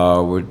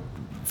 we're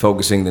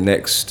focusing the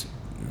next,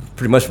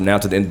 pretty much from now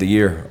to the end of the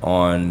year,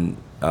 on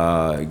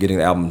getting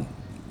the album,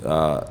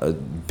 a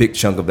big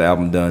chunk of the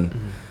album done.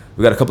 Mm-hmm.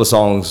 We got a couple of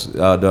songs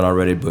done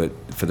already, but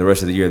for the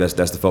rest of the year, that's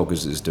the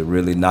focus, is to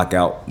really knock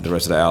out the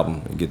rest of the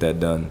album and get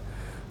that done.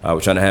 We're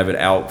trying to have it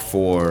out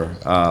for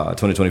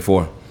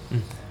 2024.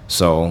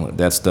 So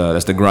that's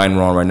the grind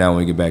we're on right now. When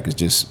we get back, is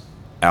just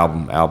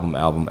album.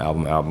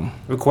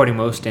 Recording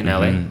most in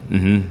LA.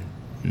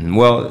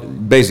 Well,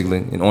 basically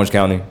in Orange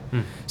County,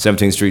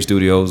 17th Street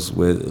Studios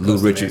with Lou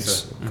Costa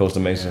Richards, Mesa. Costa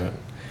Mesa.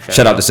 Yeah.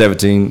 Shout out to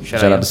 17. Shout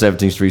Shout out. out to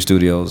 17th Street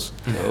Studios.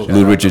 Shout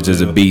Lou out Richards to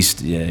is a Lou.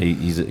 beast. Yeah,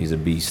 he's a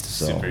beast.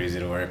 So Super easy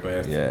to work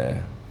with.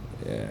 yeah.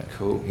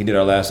 Cool. He did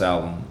our last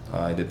album.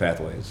 He did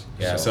Pathways.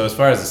 Yeah, so as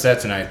far as the set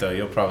tonight, though,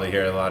 you'll probably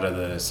hear a lot of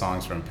the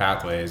songs from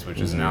Pathways,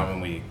 which is an album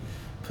we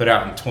put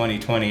out in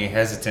 2020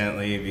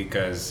 hesitantly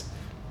because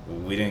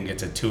we didn't get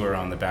to tour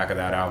on the back of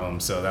that album.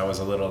 So that was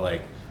a little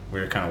like, we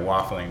were kind of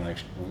waffling. Like,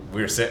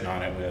 we were sitting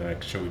on it. We were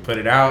like, should we put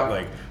it out?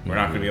 Like, we're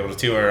not going to be able to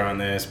tour on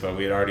this, but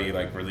we had already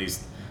like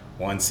released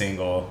one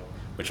single,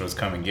 which was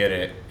Come and Get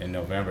It, in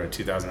November of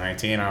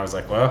 2019. I was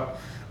like, well,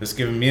 let's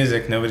give them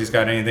music. Nobody's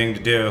got anything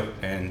to do.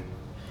 And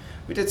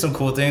we did some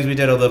cool things. We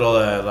did a little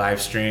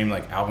live stream,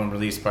 like album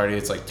release party.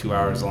 It's like 2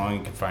 hours long.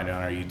 You can find it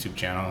on our YouTube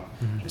channel,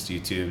 just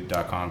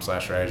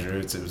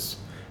youtube.com/RiseRoots. It was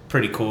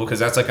pretty cool because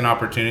that's like an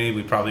opportunity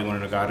we probably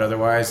wouldn't have got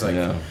otherwise. Like,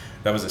 Yeah.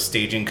 that was a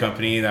staging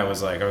company that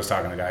was like, I was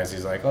talking to guys.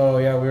 He's like, oh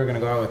yeah, we were gonna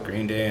go out with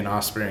Green Day and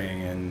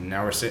Offspring, and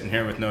now we're sitting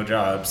here with no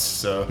jobs.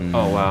 So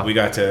Oh wow. we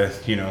got to,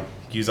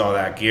 use all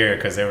that gear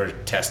because they were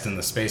testing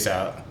the space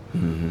out.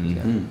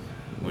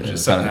 Which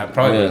is something that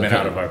probably would have been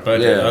out of our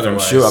budget Yeah,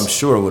 otherwise. I'm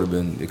sure it would have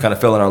been. It kind of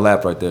fell in our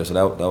lap right there, so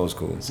that was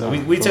cool. So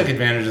we took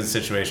advantage of the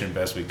situation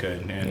best we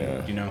could, and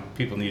Yeah.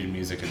 people needed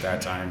music at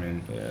that time,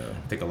 and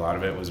I think a lot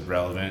of it was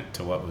relevant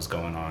to what was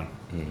going on.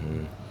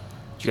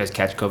 Did you guys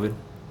catch COVID?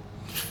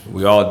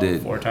 We all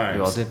did. 4 times.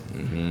 You all did.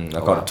 I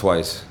caught it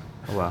twice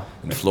Oh wow.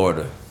 in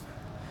Florida.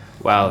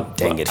 Wow.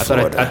 Dang it, I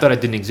Florida. thought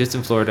it didn't exist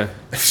in Florida.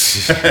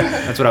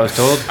 That's what I was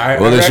told.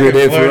 Well, it sure reckon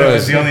did for Florida us.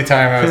 was the only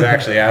time I was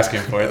actually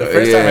asking for it. The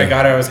first time Yeah. I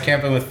got it, I was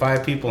camping with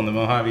 5 people in the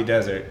Mojave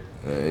Desert.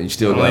 You It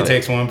still only got it.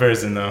 takes one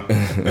person though.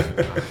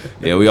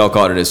 Yeah, we all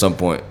caught it at some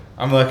point.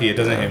 I'm lucky it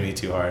doesn't hit me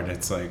too hard.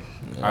 It's like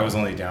I was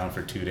only down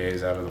for 2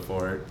 days out of the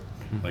fort.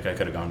 Like I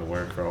could have gone to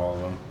work for all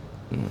of them.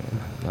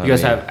 You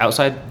guys have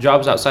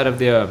jobs outside of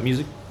the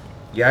music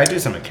Yeah, I do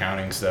some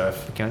accounting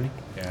stuff. accounting?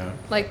 Yeah.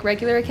 Like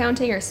regular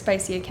accounting or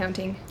spicy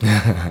accounting?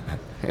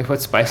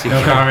 What's spicy?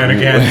 No comment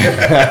again.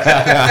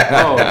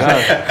 Oh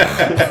God.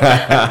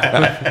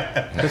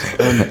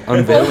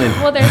 Unveiling.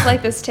 Well, there's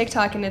like this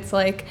TikTok, and it's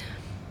like,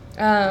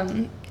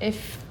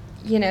 if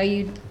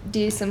you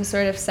do some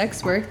sort of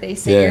sex work, they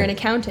say Yeah. you're an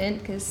accountant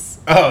because.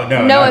 Oh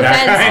no. No not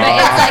that offense, kind.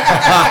 but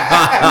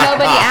it's like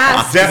nobody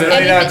asks. Definitely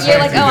anything. not You're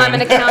like, oh, I'm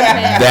an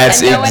accountant.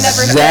 That's and no one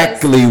ever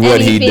exactly says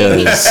what he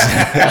anything. does.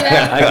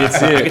 I can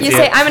see it. You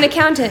say, I'm an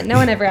accountant. No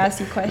one ever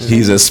asks you questions.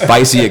 He's a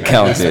spicy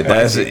accountant.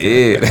 That's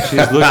it.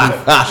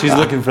 She's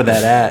looking for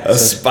that A ad. So,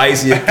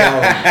 spicy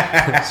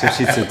accountant. so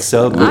she said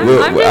sub. I'm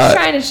just I-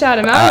 trying to shout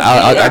him out.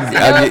 I'll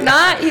No, if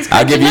not, he's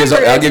I'll give you his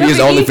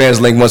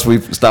OnlyFans link once we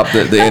stop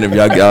the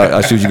interview.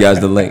 I'll shoot you guys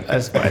the link.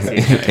 That's spicy.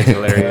 It's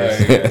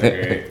hilarious.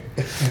 Great.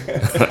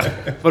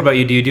 What about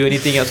you? Do you do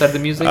anything outside of the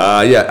music?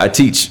 Yeah, I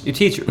teach. You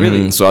teach,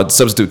 really? So I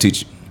substitute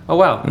teach. Oh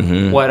wow.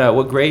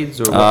 What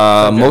grades or what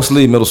subjects?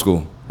 Mostly middle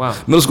school. Wow.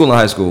 Middle school and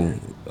high school.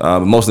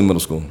 But mostly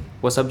middle school.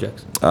 What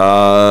subjects?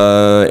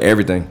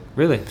 Everything.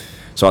 Really?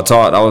 So I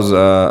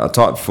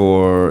taught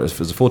for as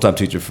a full-time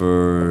teacher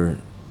for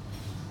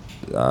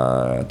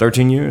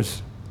 13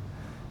 years.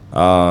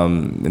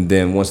 And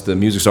then once the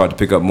music started to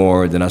pick up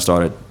more, then I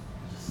started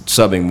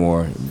subbing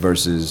more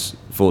versus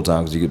full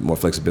time because you get more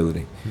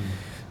flexibility.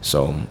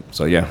 So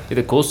yeah.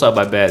 You're the cool sub,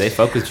 I bet. They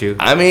fuck with you.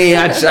 I mean,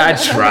 I try.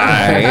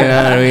 You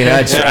know what I mean?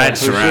 I try.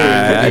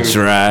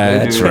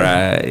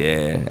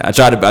 Yeah, I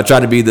try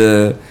to be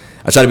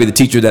the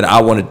teacher that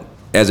I wanted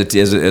as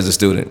a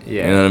student.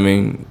 Yeah. You know what I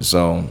mean?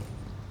 So.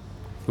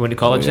 You went to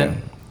college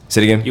then?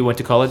 Say it again. You went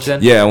to college then?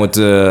 Yeah, I went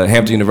to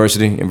Hampton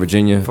University in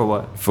Virginia. For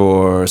what?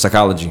 For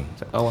psychology.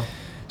 Oh. Wow.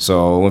 So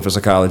I went for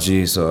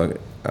psychology. So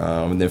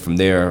and then from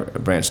there I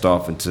branched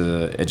off into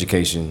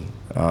education.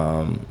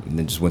 And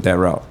then just went that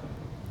route.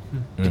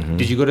 Mm-hmm.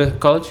 Did you go to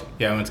college?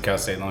 Yeah, I went to Cal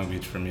State Long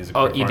Beach for music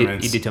Oh,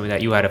 performance. you did tell me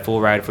that. You had a full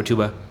ride for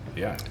tuba.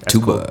 Yeah. That's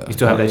Tuba. Cool. You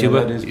still have that Yeah, tuba?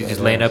 that is You're bad.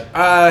 just laying up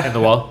in the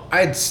wall?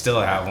 I'd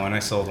still have one. I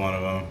sold one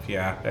of them.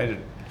 Yeah.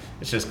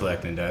 It's just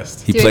collecting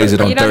dust. He Dude, plays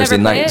it on you don't Thursday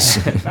ever play nights.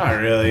 Not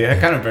really. I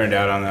kind of burned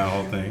out on that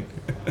whole thing.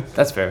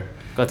 That's fair.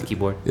 Got the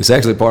keyboard. It's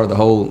actually part of the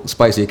whole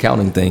spicy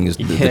accounting thing. Is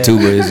the Yeah.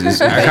 tuba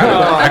is I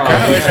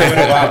kind of wish I would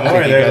have bought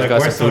more. You They're guys like, got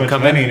worth some so food much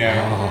coming? money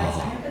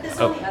now.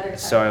 Oh,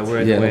 sorry. We're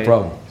in Yeah, the no way.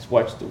 problem. Just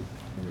watch the...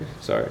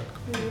 Sorry.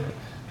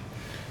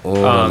 Oh,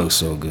 that looks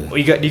so good. Well,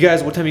 you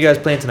guys, what time you guys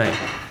playing tonight?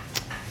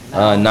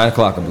 9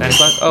 o'clock, I believe. 9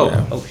 o'clock? Oh,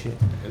 Yeah. oh shit.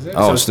 Is it?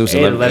 Oh, So it's still it's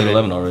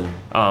 11 already.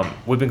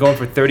 We've been going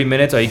for 30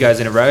 minutes. Are you guys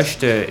in a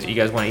rush? You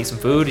guys want to eat some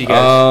food? You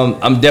guys,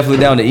 I'm definitely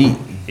down to eat.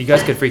 you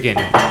guys could freaking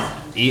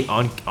eat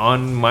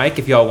on mic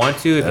if y'all want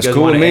to. If That's you guys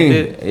cool want with to end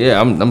me. it. Yeah,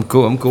 I'm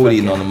cool. I'm cool with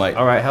eating on the mic.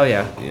 All right, hell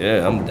yeah.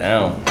 Yeah, I'm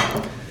down.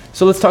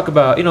 So let's talk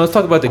about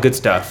the good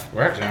stuff.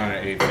 We're actually on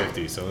at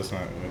 8:50, so let's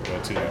not go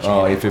too much.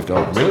 Oh, 850.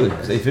 Oh, really?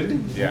 It's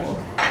 850? Yeah.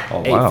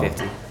 Oh, wow.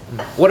 850.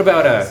 What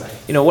about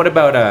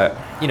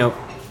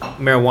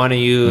marijuana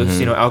use,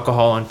 Mm-hmm.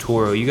 alcohol on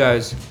tour? You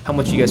guys, how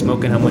much you guys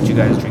smoking? How much you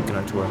guys drinking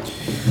on tour?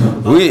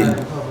 We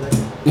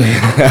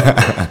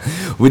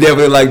we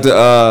definitely like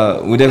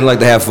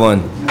to have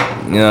fun.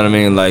 You know what I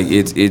mean? Like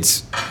it's Would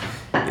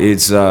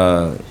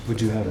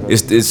you have?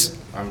 it's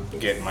I'm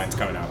getting mine's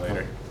coming out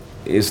later.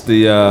 it's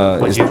the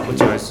What's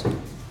yours?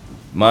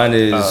 mine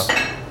is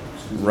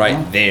right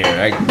there,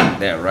 right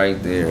that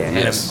right there.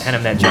 Yes. Hand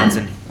him that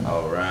Johnson.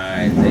 All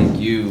right, thank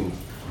you.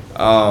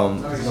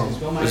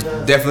 It's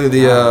definitely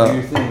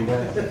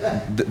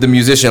the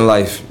musician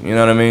life. You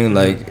know what I mean?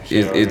 Like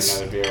it's.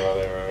 Another beer while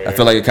they were over I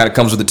feel like it kind of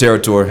comes with the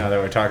territory. now that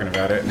we're talking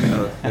about it.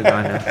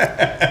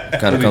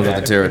 Kind of comes with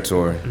the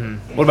territory.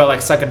 What about like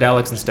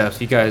psychedelics and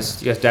stuff? You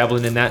guys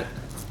dabbling in that?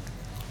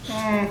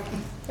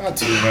 Not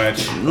too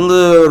much. A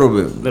little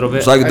bit. Little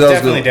bit? I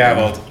definitely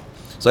dabbled.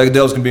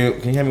 Psychedelics can be.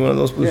 Can you hand me one of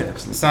those, please?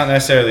 It's not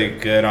necessarily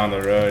good on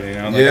the road, you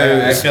know. Like,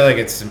 Yeah. I feel like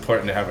it's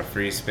important to have a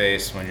free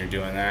space when you're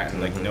doing that, and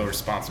like no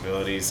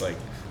responsibilities. Like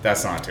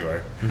that's not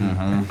tour.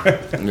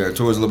 Yeah,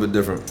 tour's a little bit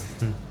different.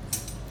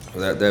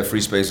 That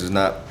free space is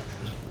not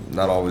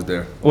always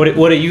there. What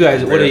are you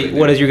guys? What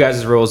is your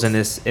guys' roles in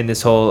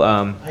this whole?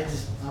 I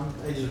just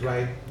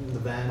ride in the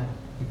van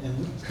and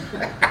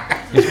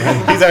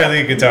He's our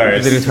lead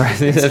guitarist.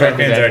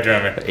 Stephan's our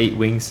drummer. 8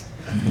 wings.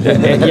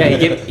 Yeah,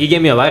 he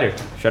gave me a lighter.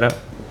 Shut up.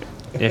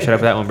 Yeah, shut up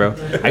for that one, bro.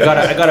 I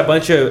got a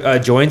bunch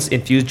of joints,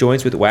 infused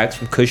joints with wax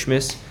from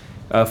Kushmas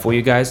for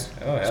you guys.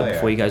 Oh, hell So yeah.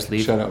 before you guys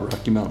leave, Shout out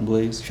Rocky Mountain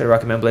Blaze. shout out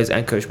Rocket Man Blaze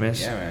and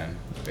Kushmas. Yeah, man.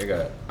 Big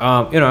up.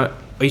 Are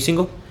you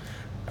single?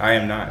 I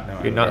am not. No, I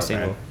have You're a not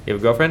girlfriend. single. You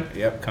have a girlfriend?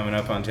 Yep, coming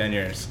up on 10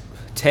 years.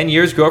 10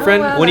 years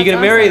girlfriend? Oh, wow, When are you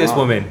gonna that's marry awesome. this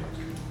woman?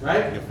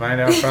 right. You'll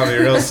find out probably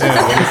real soon.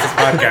 When is this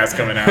podcast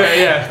coming out?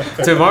 Yeah,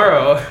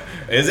 tomorrow.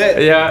 Is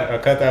it? Yeah. I'll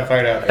cut that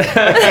part out.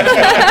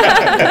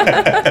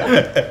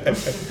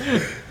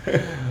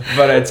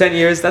 But 10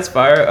 years, that's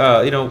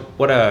fire.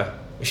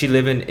 Is she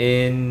living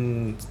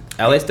in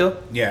LA still?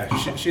 Yeah,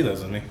 she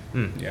lives with me.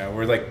 Yeah,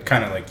 we're like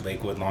kind of like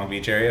Lakewood, Long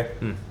Beach area.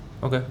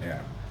 Okay.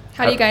 Yeah.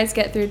 How do you guys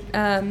get through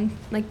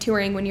like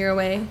touring when you're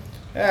away?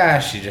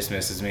 She just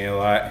misses me a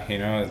lot. You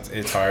know,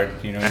 it's hard.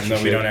 You know, even though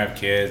we should. don't have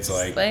kids,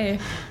 like Slay.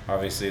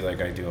 obviously,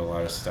 like I do a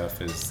lot of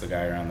stuff as the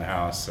guy around the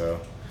house. So,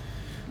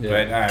 Yeah.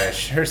 but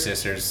her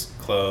sister's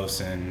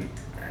close, and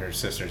her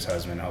sister's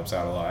husband helps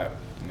out a lot.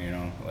 You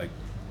know, like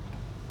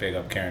big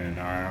up Karen and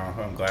Arno.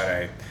 I'm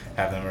glad I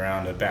have them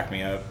around to back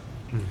me up,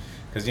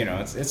 because you know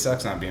it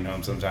sucks not being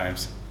home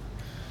sometimes.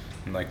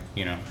 And like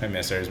I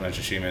miss her as much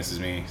as she misses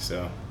me.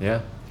 So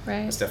Yeah.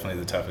 Right. that's definitely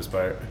the toughest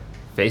part.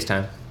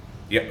 FaceTime.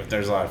 Yep, but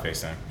there's a lot of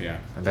FaceTime. Yeah.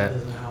 I bet.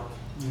 Doesn't help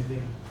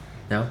anything.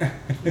 No?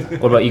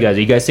 What about you guys? Are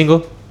you guys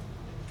single?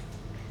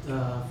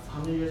 How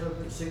many years are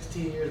we?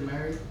 16 years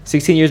married.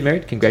 16 years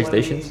married?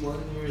 Congratulations.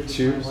 21 years with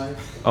Cheers. my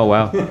wife. Oh,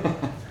 wow.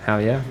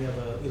 Hell yeah. We have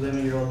a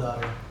 11-year-old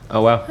daughter.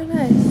 Oh, wow. Oh,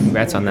 nice.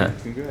 Congrats on that.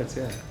 Congrats,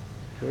 yeah.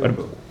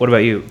 What about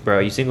you, bro?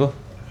 Are you single?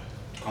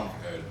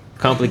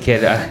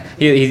 Complicated.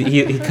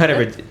 He kind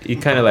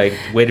of like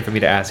waited for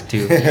me to ask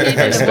too. He I did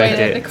respect avoid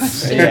it. the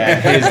question.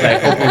 Yeah, he was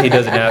like, hopefully he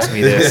doesn't ask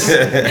me this.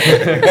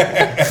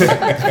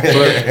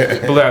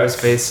 blur out his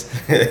face.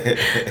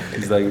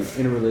 He's like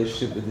in a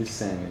relationship with this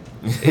salmon.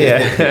 Yeah,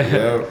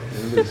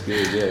 It looks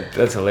good, yeah.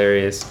 that's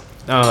hilarious.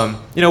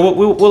 You know,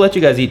 we'll let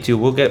you guys eat too.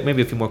 We'll get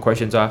maybe a few more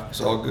questions off.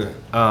 It's all good.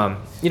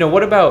 You know,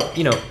 what about,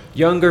 you know,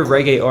 younger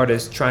reggae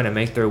artists trying to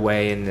make their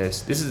way in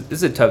this? This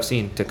is a tough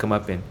scene to come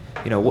up in.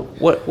 You know,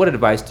 what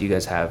advice do you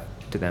guys have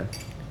to them?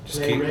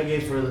 Play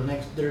reggae for the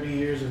next 30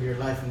 years of your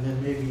life, and then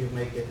maybe you'll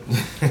make it.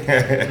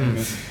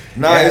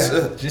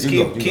 Just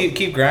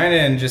keep grinding,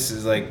 and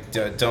just like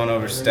don't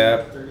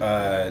overstep.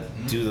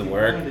 Do the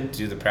work,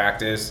 do the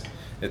practice.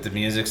 If the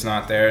music's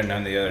not there, none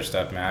of the other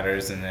stuff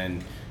matters. And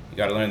then you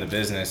got to learn the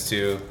business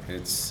too.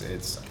 It's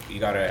you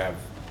got to have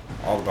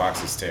all the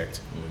boxes ticked.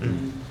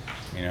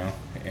 You know,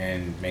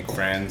 and make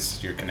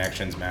friends. Your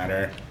connections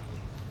matter.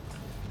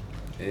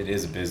 It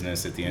is a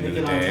business at the end of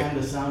the day. Make it on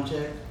time to sound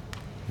check.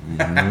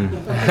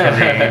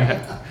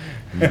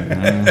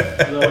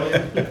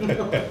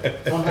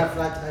 Don't have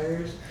flat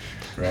tires.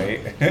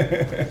 Right.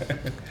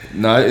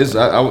 No, it's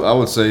I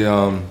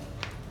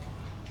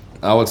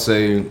would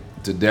say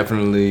to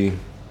definitely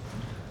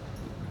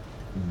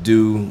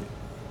do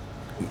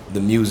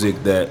the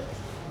music that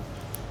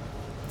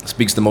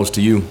speaks the most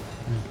to you.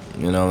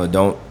 You know,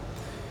 don't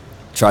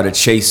try to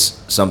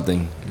chase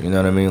something. You know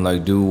what I mean?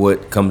 Like, do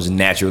what comes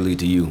naturally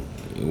to you,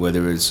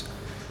 whether it's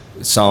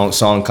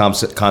song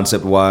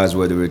concept wise,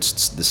 whether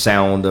it's the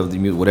sound of the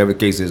music, whatever the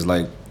case is.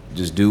 Like,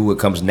 just do what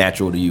comes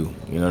natural to you.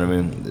 You know what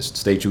I mean? Just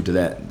stay true to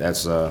that.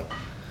 That's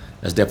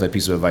definitely a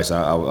piece of advice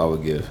I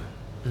would give.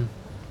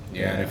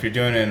 Yeah, and if you're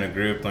doing it in a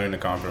group, learn to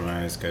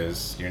compromise,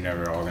 because you're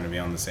never all going to be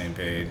on the same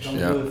page. Don't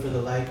do it for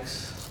the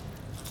likes.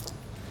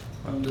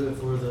 Don't do it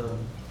for the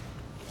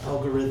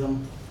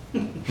algorithm.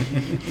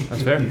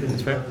 That's fair.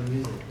 That's fair.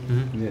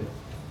 Mm-hmm.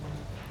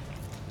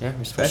 Yeah,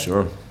 respect. For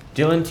sure.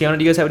 Dylan, Tiana,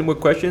 do you guys have any more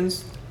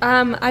questions?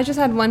 I just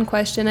had one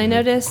question. I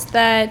noticed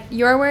that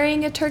you're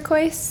wearing a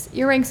turquoise.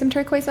 You're wearing some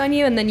turquoise on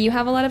you, and then you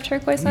have a lot of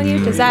turquoise on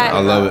you. Does that? I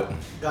love it.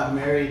 Got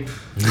married.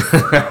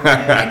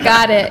 I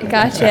got it.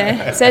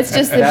 Gotcha. So it's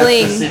just the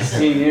bling.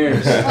 16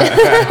 years.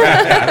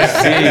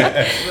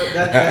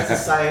 That's the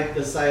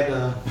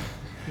side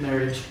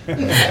marriage.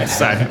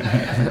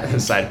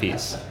 Side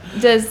piece.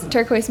 Does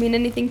turquoise mean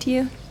anything to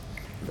you?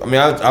 I mean,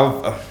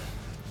 I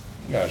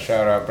Gotta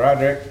shout out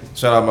Broderick.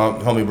 shout out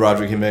my homie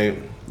Broderick. He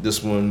made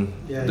this one,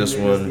 Yeah, this he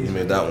made one. these He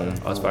made that one.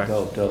 Oh, that's fire.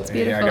 Dope.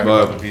 Yeah, I got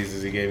But- a couple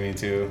pieces he gave me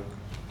too.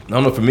 I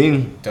don't know, for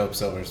me, Dope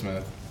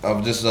silversmith.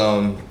 I've just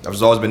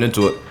always been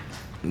into it.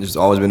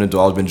 Always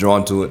been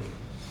drawn to it.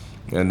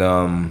 And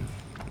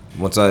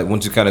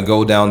once you kind of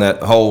go down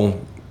that hole,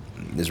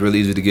 it's really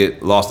easy to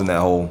get lost in that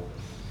hole.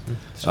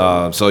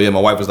 So yeah, my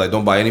wife was like,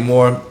 "Don't buy any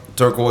more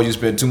turquoise. You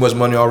spent too much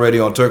money already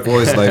on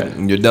turquoise. Like,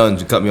 you're done.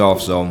 You cut me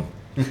off." So,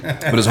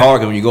 but it's hard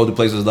 'cause when you go to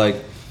places like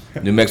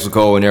New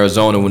Mexico and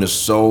Arizona, when there's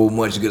so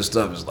much good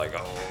stuff, it's like,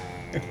 oh,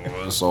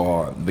 it's so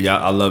hard. But yeah,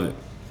 I love it.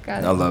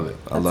 Got it. I love it.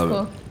 I That's love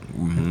cool. it.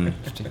 Mm-hmm.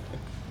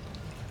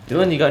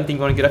 Dylan, you got anything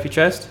you want to get off your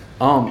chest?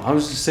 I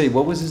was just say,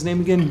 what was his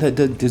name again?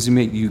 Does he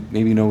make you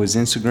maybe know his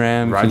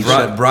Instagram? Can you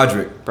say-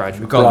 Broderick.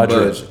 Broderick. We call him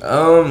Broderick.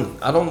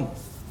 Budge.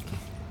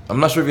 I'm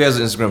not sure if he has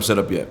an Instagram set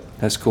up yet.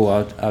 That's cool.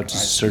 I'll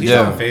just search He's it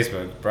on out.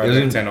 Facebook.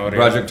 Broderick Tenorio.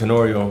 Broderick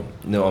Tenorio,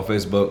 on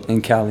Facebook.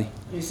 In Cali.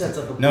 He sets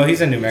up a No, he's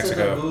in New he sets up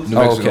Mexico. booths, New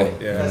Oh, Mexico. okay.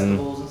 Yeah.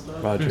 festivals and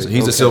stuff. Broderick. So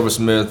he's a Okay.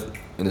 silversmith,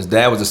 and his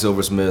dad was a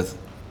silversmith.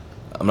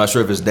 I'm not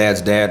sure if his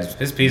dad's dad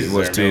His pieces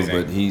was are too,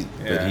 amazing.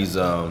 but Yeah. he's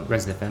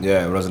Resident family.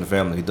 yeah, resident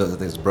family. He does. I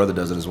think his brother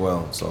does it as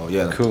well. So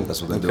yeah, Cool.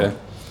 That's what they Okay. do.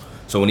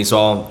 So when he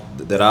saw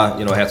that I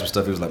had some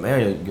stuff, he was like,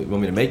 "Man, you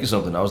want me to make you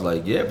something?" I was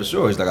like, "Yeah, for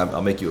sure." He's like,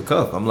 "I'll make you a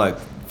cuff." I'm like,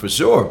 "For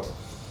sure."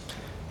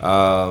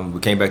 We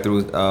came back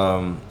through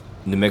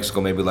New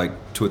Mexico maybe like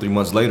 2 or 3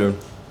 months later,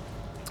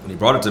 and he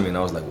brought it to me, and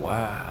I was like,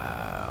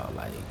 "Wow,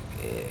 like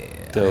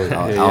yeah, Dope.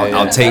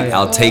 I'll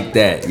take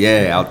that.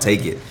 Yeah, I'll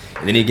take it."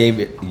 And then he gave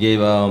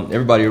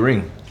everybody a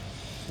ring.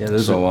 Yeah,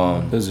 those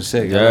are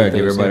sick. I Yeah, like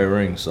gave those, everybody yeah. a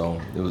ring.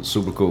 So it was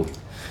super cool.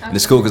 And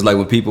it's cool because like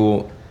when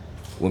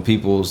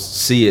people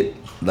see it,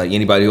 like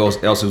anybody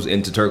else who's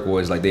into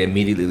turquoise, like they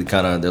immediately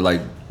they're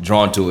like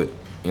drawn to it.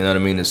 You know what I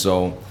mean? And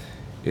so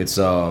it's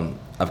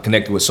I've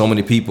connected with so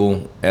many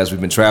people as we've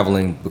been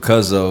traveling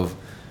because of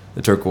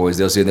the turquoise.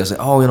 They'll say,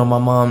 "Oh, my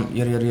mom,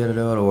 yada yada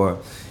yada," or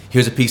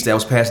 "Here's a piece that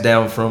was passed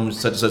down from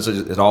such and such."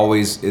 There's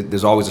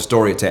always a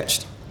story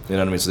attached. You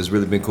know what I mean? So it's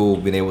really been cool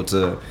being able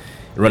to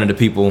run into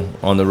people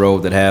on the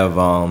road that have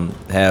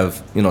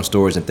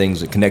stories and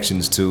things and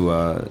connections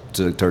to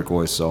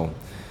turquoise. So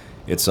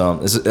it's I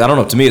don't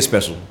know. To me, it's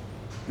special.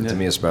 Yeah. To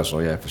me, it's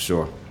special. Yeah, for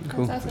sure.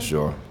 Cool. That's For awesome.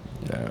 sure.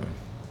 Yeah.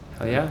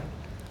 Oh yeah.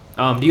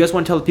 Do you guys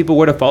want to tell the people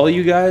where to follow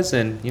you guys,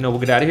 and we'll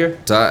get out of here?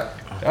 Todd.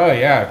 Oh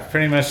yeah,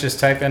 pretty much just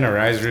type in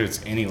Arise Roots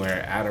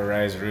anywhere. At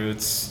Arise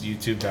Roots,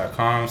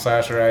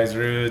 YouTube.com/Arise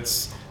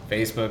Roots,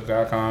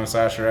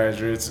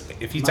 Facebook.com/Arise Roots.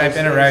 If you type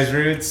in MySpace. Arise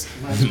Roots,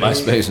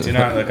 MySpace. do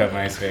not look up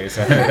MySpace.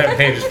 That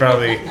page is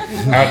probably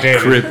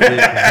outdated.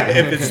 Encrypted.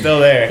 If it's still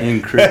there.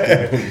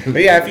 Encrypted.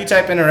 But yeah, if you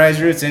type in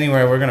Arise Roots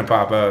anywhere, we're gonna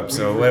pop up.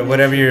 So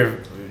whatever you're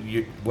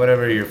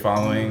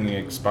following,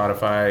 like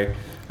Spotify,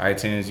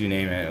 iTunes, you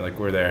name it, like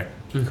we're there.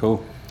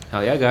 Cool.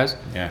 Hell yeah, guys.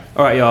 Yeah.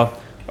 All right, y'all.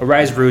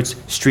 Arise Roots,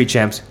 Street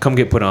Champs. Come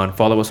get put on.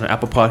 Follow us on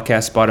Apple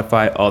Podcasts,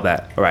 Spotify, all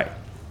that. All right.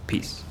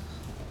 Peace.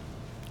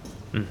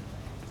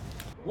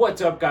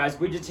 What's up, guys?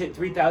 We just hit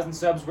 3,000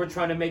 subs. We're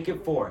trying to make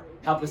it 4.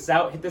 Help us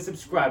out. Hit the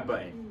subscribe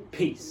button.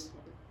 Peace.